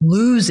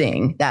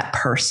 losing that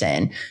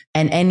person,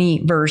 and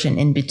any version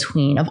in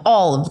between of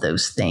all of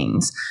those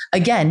things.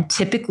 Again,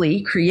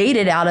 typically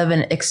created out of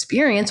an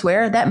experience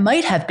where that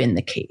might have been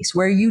the case,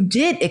 where you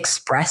did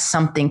express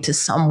something to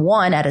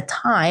someone at a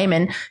time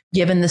and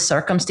given the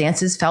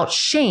circumstances felt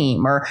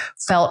shame or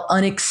felt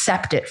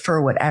unaccepted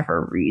for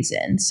whatever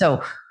reason.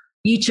 So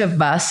each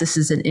of us, this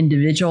is an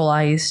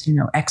individualized,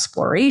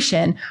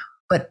 exploration,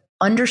 but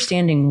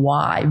understanding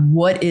why,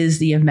 what is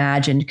the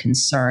imagined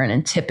concern?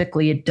 And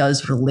typically it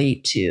does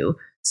relate to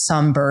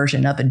some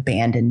version of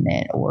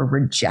abandonment or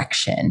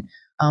rejection,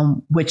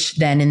 which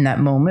then in that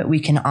moment we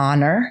can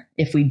honor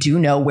if we do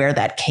know where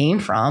that came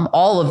from,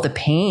 all of the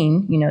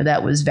pain,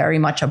 that was very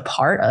much a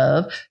part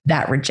of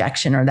that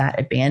rejection or that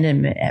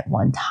abandonment at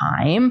one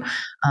time.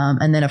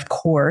 And then of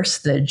course,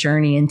 the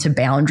journey into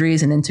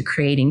boundaries and into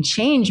creating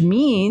change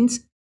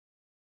means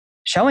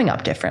showing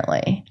up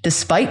differently,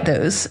 despite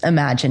those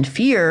imagined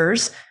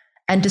fears,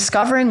 and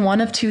discovering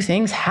one of two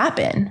things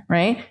happen,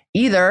 right?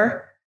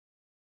 Either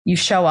you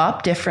show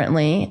up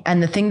differently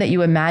and the thing that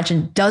you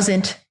imagine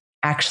doesn't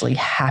actually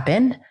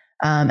happen.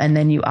 And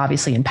then you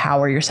obviously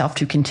empower yourself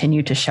to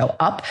continue to show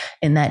up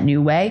in that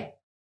new way,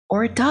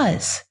 or it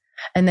does.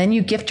 And then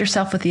you gift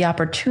yourself with the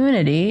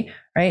opportunity,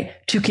 right,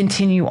 to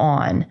continue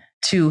on,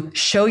 to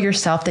show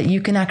yourself that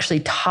you can actually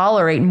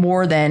tolerate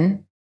more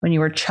than when you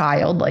were a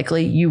child,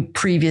 likely you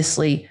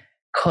previously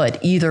could.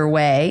 Either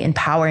way,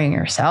 empowering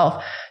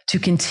yourself to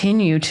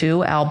continue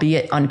to,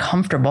 albeit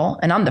uncomfortable.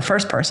 And I'm the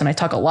first person, I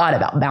talk a lot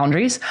about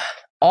boundaries.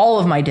 All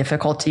of my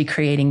difficulty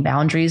creating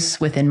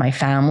boundaries within my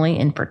family,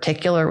 in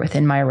particular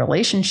within my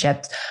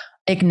relationships,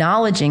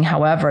 acknowledging,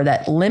 however,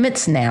 that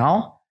limits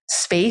now,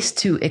 space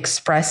to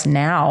express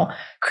now,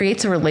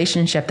 creates a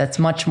relationship that's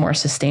much more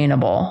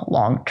sustainable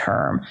long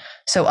term.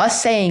 So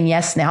us saying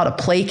yes now to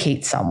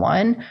placate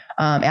someone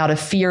out of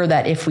fear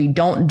that if we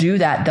don't do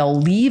that, they'll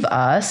leave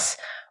us,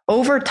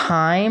 over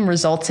time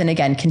results in,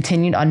 again,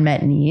 continued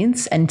unmet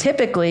needs and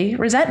typically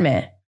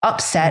resentment,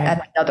 upset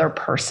at another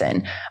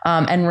person.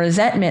 And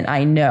resentment,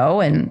 I know,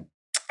 and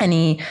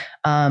any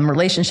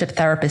relationship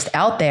therapist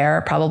out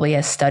there probably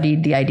has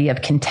studied the idea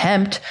of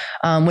contempt,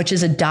 which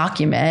is a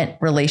document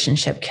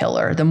relationship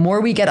killer. The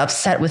more we get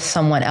upset with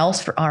someone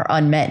else for our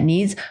unmet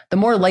needs, the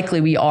more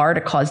likely we are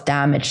to cause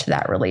damage to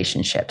that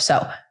relationship.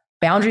 So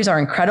boundaries are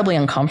incredibly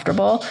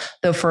uncomfortable,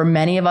 though for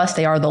many of us,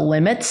 they are the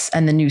limits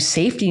and the new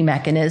safety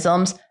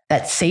mechanisms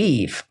that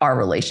save our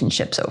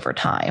relationships over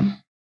time.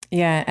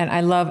 Yeah. And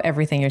I love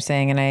everything you're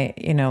saying. And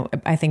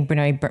I think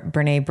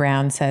Brene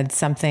Brown said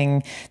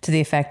something to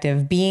the effect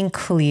of being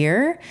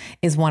clear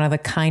is one of the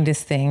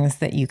kindest things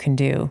that you can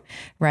do,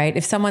 right?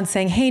 If someone's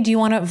saying, hey, do you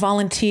want to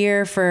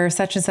volunteer for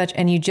such and such?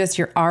 And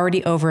you're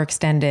already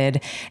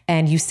overextended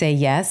and you say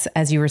yes,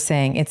 as you were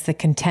saying, it's the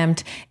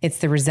contempt, it's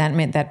the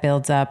resentment that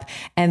builds up,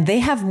 and they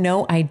have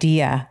no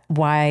idea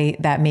why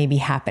that may be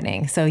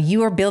happening. So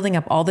you are building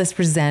up all this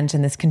resent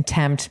and this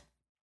contempt,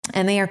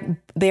 and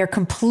they are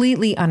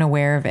completely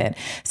unaware of it.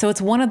 So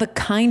it's one of the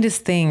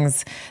kindest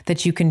things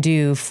that you can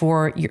do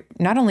for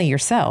not only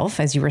yourself,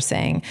 as you were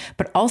saying,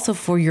 but also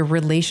for your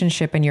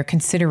relationship and your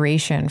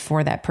consideration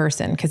for that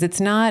person. Because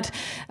it's not,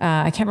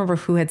 I can't remember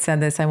who had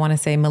said this. I want to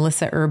say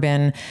Melissa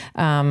Urban.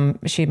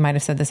 She might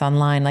have said this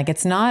online. Like,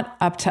 it's not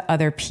up to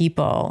other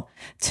people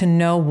to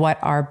know what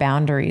our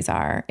boundaries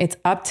are. It's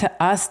up to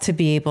us to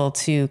be able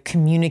to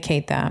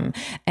communicate them.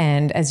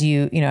 And as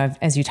you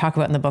talk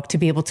about in the book, to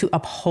be able to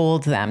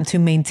uphold them, to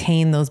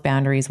maintain those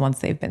boundaries once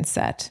they've been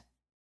set.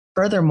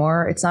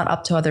 Furthermore, it's not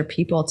up to other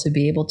people to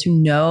be able to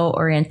know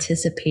or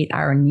anticipate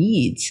our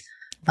needs.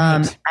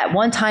 Right. At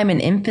one time in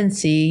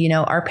infancy,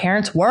 our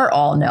parents were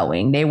all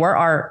knowing. They were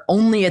our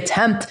only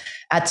attempt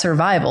at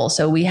survival.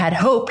 So we had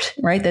hoped,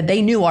 right, that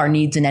they knew our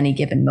needs in any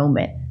given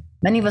moment.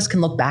 Many of us can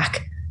look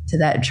back to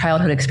that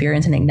childhood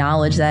experience and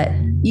acknowledge that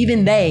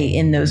even they,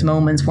 in those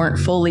moments, weren't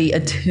fully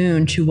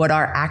attuned to what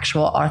our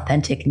actual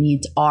authentic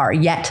needs are.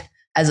 Yet,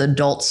 as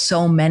adults,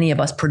 so many of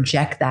us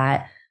project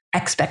that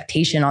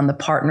expectation on the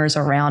partners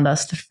around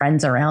us, the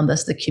friends around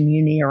us, the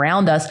community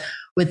around us,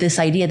 with this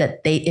idea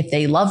that if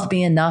they loved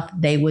me enough,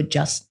 they would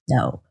just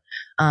know.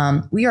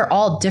 We are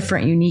all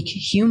different, unique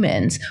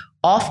humans.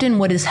 Often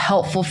what is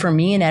helpful for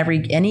me in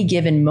any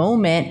given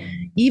moment,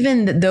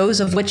 even those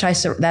of which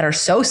that are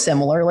so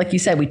similar, like you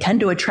said, we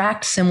tend to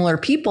attract similar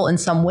people in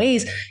some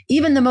ways.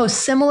 Even the most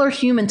similar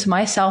human to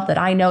myself that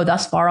I know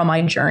thus far on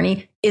my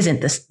journey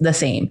isn't the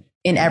same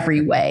in every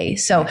way.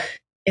 So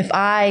if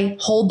I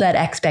hold that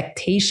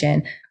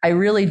expectation, I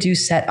really do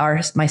set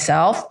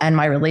myself and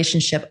my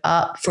relationship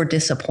up for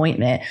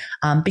disappointment,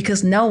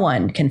 because no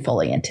one can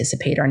fully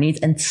anticipate our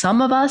needs. And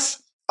some of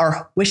us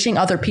are wishing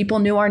other people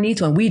knew our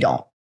needs when we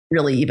don't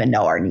really even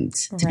know our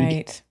needs.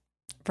 Right.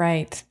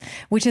 Right.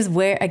 Which is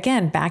where,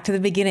 again, back to the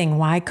beginning,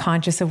 why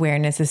conscious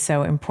awareness is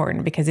so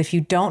important. Because if you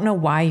don't know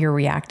why you're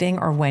reacting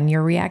or when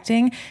you're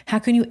reacting, how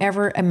can you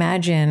ever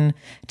imagine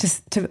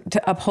to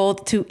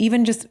uphold, to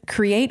even just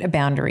create a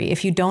boundary?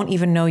 If you don't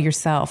even know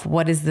yourself,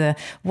 what is the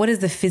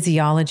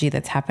physiology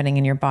that's happening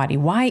in your body?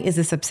 Why is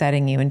this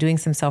upsetting you? And doing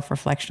some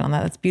self-reflection on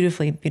that. That's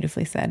beautifully,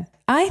 beautifully said.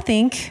 I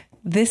think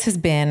this has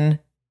been,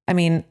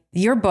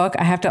 your book,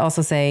 I have to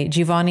also say,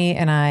 Giovanni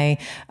and I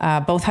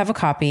both have a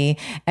copy,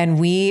 and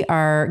we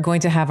are going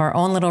to have our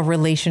own little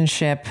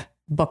relationship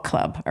book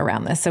club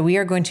around this. So we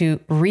are going to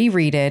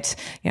reread it.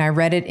 I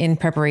read it in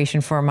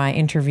preparation for my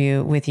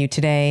interview with you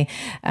today.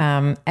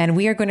 And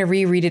we are going to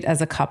reread it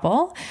as a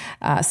couple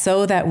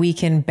so that we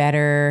can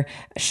better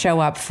show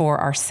up for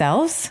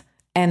ourselves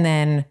and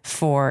then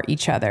for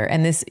each other.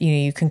 And this,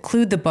 you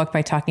conclude the book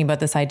by talking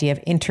about this idea of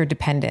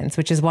interdependence,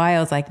 which is why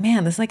I was like,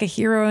 man, this is like this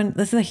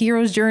is a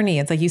hero's journey.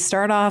 It's like you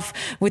start off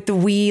with the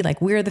we,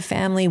 like we're the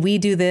family, we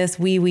do this,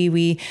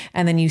 we,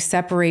 and then you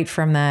separate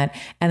from that.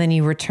 And then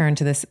you return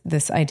to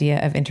this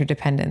idea of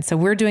interdependence. So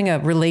we're doing a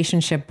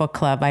relationship book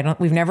club.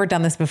 We've never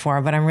done this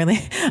before, but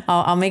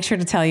I'll make sure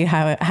to tell you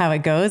how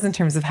it goes in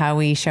terms of how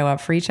we show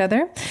up for each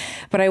other.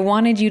 But I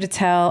wanted you to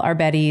tell our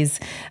Betties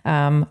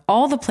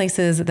all the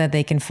places that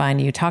they can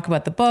find you. Talk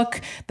about the book,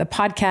 the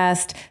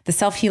podcast, the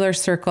Self-Healer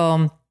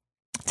Circle.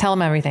 Tell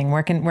them everything.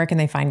 Where can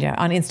they find you?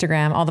 On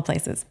Instagram, all the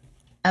places.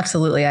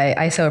 Absolutely.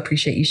 I so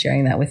appreciate you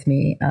sharing that with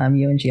me,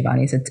 you and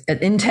Giovanni. It's an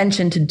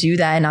intention to do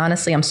that. And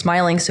honestly, I'm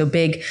smiling so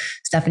big,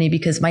 Stephanie,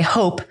 because my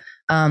hope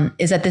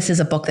is that this is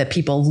a book that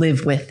people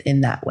live with in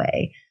that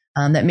way.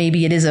 That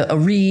maybe it is a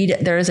read.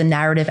 There is a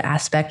narrative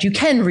aspect. You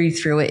can read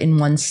through it in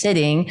one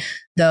sitting,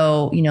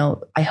 though,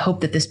 I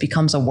hope that this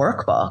becomes a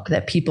workbook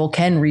that people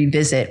can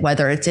revisit,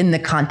 whether it's in the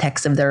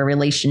context of their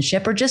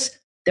relationship or just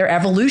their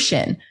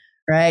evolution,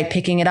 right?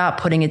 Picking it up,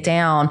 putting it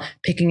down,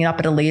 picking it up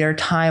at a later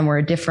time where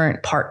a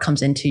different part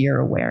comes into your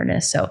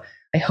awareness. So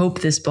I hope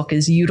this book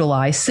is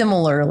utilized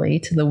similarly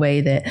to the way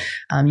that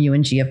you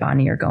and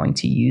Giovanni are going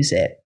to use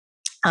it.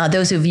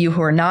 Those of you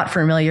who are not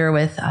familiar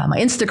with my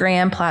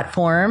Instagram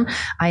platform,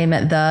 I am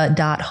at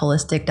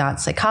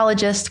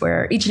the.holistic.psychologist,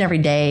 where each and every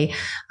day,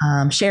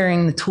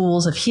 sharing the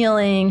tools of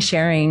healing,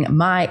 sharing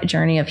my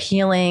journey of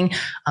healing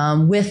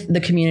with the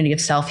community of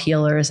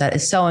self-healers that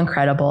is so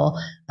incredible,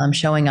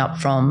 showing up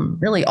from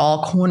really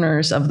all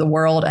corners of the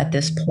world at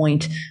this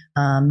point,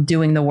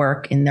 doing the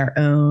work in their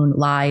own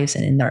lives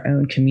and in their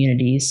own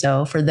communities.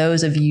 So for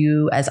those of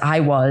you, as I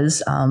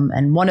was,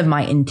 and one of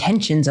my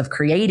intentions of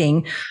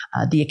creating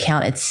the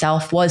account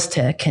itself was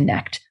to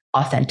connect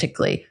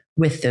authentically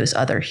with those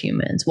other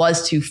humans,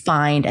 was to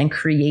find and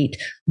create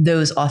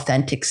those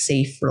authentic,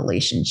 safe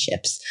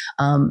relationships,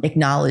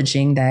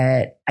 acknowledging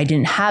that I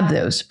didn't have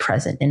those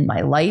present in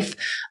my life.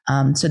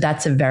 So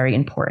that's a very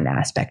important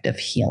aspect of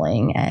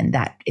healing. And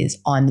that is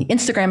on the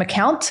Instagram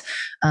account.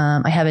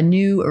 I have a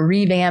new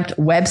revamped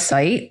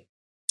website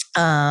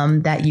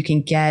that you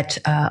can get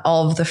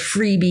all of the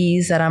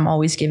freebies that I'm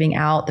always giving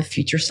out, the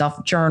Future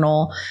Self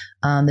Journal,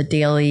 the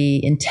daily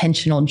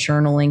intentional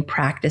journaling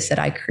practice that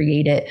I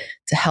created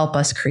to help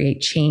us create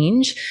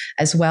change,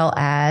 as well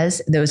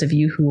as those of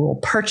you who will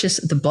purchase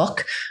the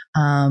book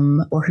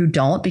or who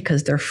don't,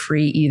 because they're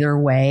free either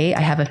way.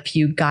 I have a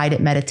few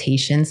guided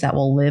meditations that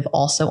will live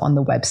also on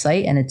the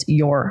website, and it's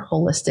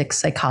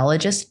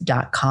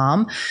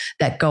yourholisticspsychologist.com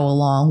that go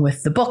along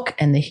with the book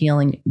and the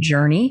healing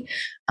journey.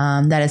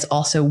 That is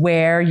also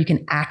where you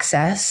can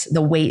access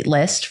the wait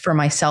list for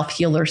my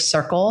Self-Healer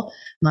Circle,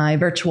 my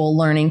virtual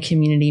learning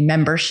community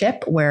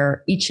membership,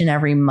 where each and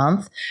every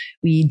month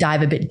we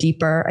dive a bit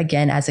deeper,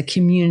 again, as a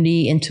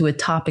community into a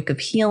topic of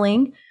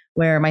healing,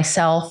 where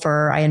myself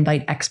or I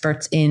invite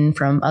experts in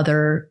from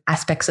other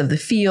aspects of the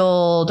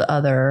field,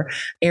 other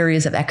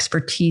areas of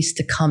expertise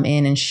to come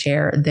in and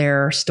share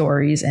their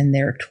stories and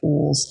their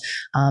tools.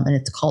 And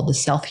it's called the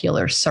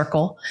Self-Healer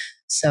Circle.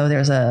 So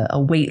there's a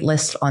wait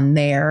list on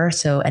there.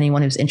 So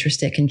anyone who's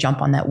interested can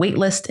jump on that wait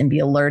list and be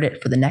alerted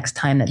for the next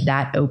time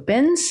that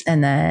opens.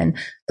 And then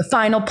the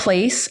final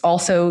place,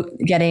 also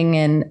getting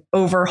an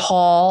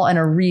overhaul and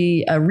a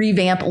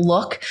revamp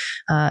look,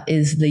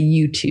 is the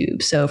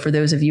YouTube. So for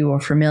those of you who are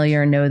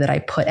familiar, know that I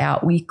put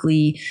out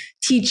weekly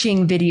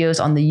teaching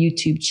videos on the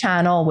YouTube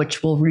channel,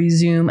 which will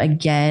resume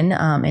again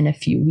in a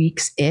few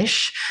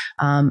weeks-ish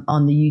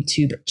on the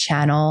YouTube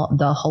channel,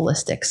 The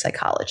Holistic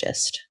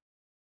Psychologist.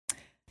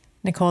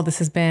 Nicole, this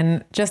has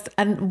been just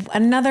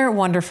another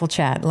wonderful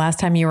chat. Last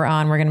time you were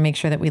on, we're going to make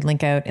sure that we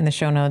link out in the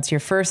show notes your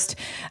first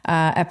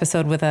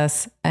episode with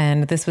us.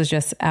 And this was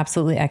just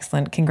absolutely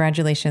excellent.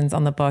 Congratulations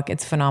on the book.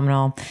 It's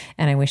phenomenal.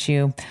 And I wish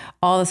you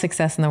all the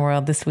success in the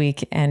world this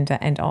week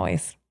and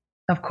always.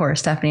 Of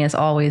course, Stephanie, as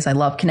always, I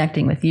love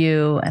connecting with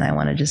you. And I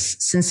want to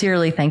just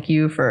sincerely thank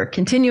you for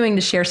continuing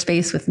to share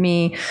space with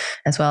me,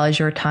 as well as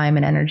your time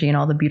and energy and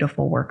all the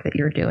beautiful work that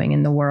you're doing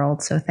in the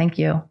world. So thank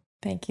you.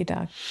 Thank you,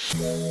 Doc.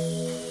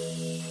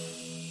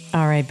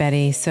 All right,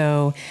 Betty.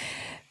 So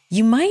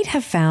You might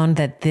have found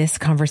that this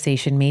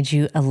conversation made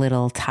you a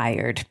little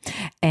tired.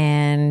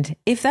 And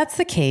if that's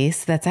the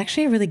case, that's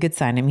actually a really good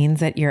sign. It means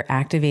that you're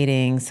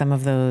activating some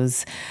of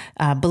those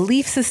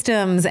belief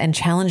systems and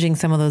challenging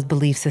some of those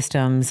belief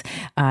systems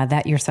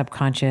that your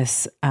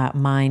subconscious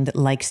mind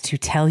likes to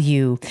tell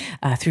you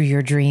through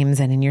your dreams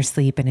and in your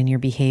sleep and in your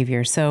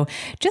behavior. So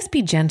just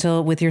be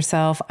gentle with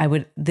yourself.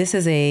 This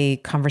is a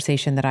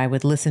conversation that I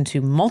would listen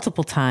to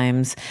multiple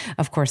times.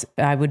 Of course,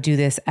 I would do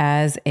this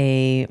as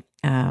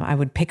I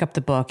would pick up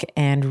the book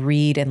and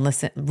read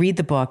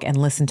the book and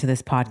listen to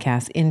this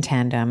podcast in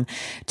tandem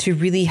to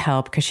really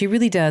help, because she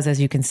really does,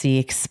 as you can see,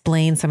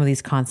 explain some of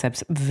these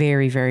concepts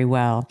very, very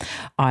well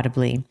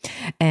audibly.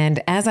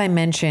 And as I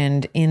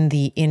mentioned in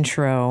the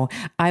intro,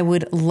 I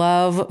would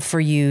love for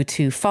you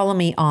to follow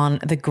me on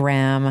the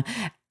gram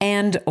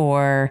and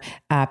or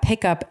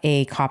pick up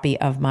a copy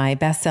of my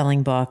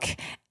best-selling book,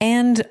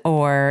 and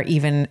or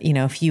even,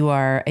 if you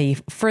are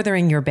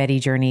furthering your Betty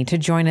journey, to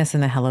join us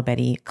in the Hello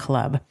Betty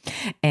Club.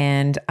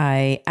 And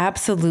I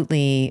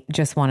absolutely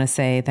just want to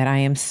say that I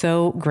am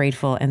so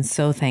grateful and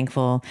so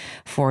thankful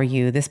for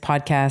you. This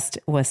podcast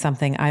was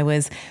something I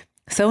was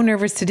so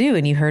nervous to do.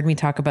 And you heard me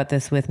talk about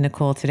this with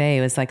Nicole today.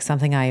 It was like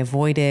something I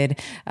avoided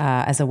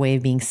as a way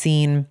of being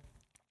seen.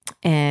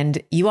 And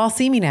you all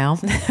see me now.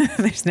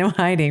 There's no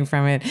hiding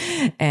from it.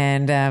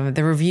 And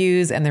the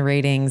reviews and the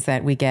ratings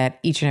that we get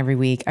each and every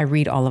week, I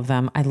read all of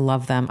them. I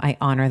love them. I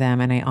honor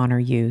them, and I honor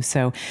you.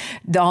 So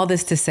all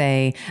this to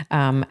say,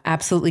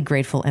 absolutely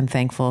grateful and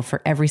thankful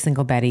for every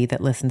single Betty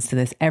that listens to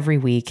this every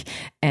week.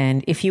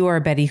 And if you are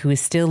a Betty who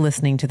is still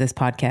listening to this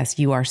podcast,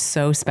 you are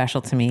so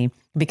special to me,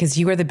 because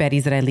you are the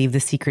Bettys that I leave the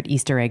secret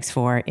Easter eggs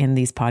for in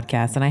these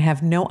podcasts. And I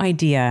have no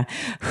idea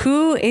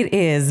who it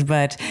is,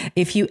 but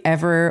if you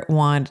ever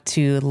want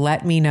to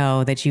let me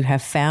know that you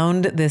have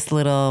found this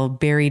little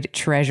buried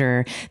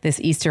treasure, this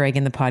Easter egg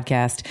in the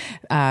podcast,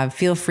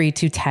 feel free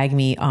to tag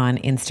me on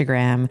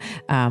Instagram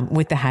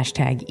with the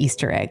hashtag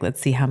Easter egg. Let's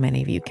see how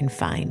many of you can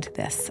find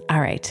this.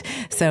 All right.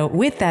 So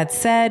with that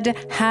said,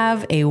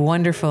 have a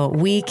wonderful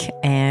week,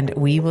 and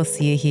we will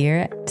see you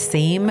here.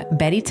 Same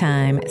Betty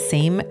time,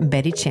 same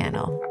Betty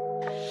channel.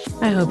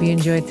 I hope you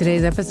enjoyed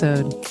today's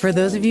episode. For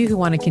those of you who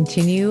want to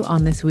continue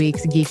on this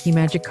week's Geeky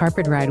Magic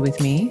Carpet Ride with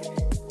me,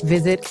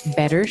 visit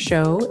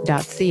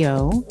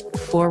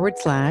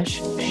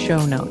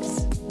bettershow.co/show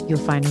notes. You'll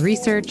find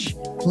research,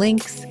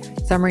 links,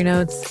 summary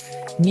notes,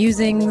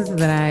 musings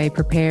that I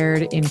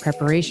prepared in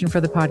preparation for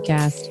the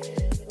podcast,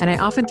 and I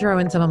often throw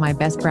in some of my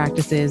best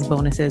practices,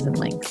 bonuses, and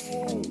links.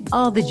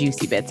 All the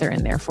juicy bits are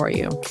in there for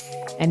you.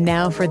 And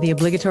now for the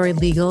obligatory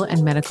legal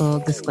and medical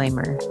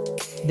disclaimer.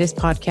 This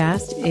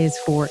podcast is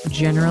for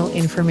general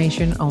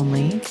information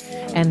only,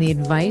 and the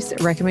advice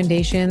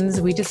recommendations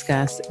we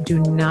discuss do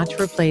not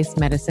replace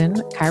medicine,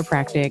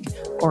 chiropractic,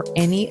 or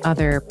any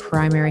other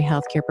primary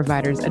healthcare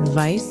provider's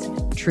advice,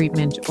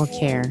 treatment, or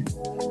care.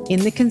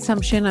 In the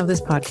consumption of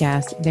this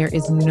podcast, there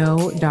is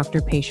no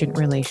doctor-patient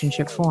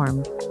relationship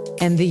formed,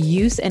 and the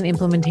use and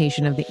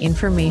implementation of the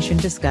information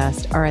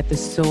discussed are at the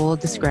sole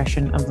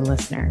discretion of the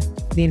listener.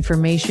 The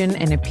information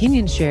and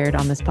opinions shared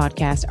on this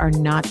podcast are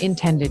not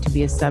intended to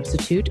be a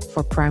substitute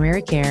for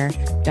primary care,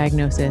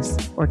 diagnosis,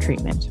 or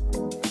treatment.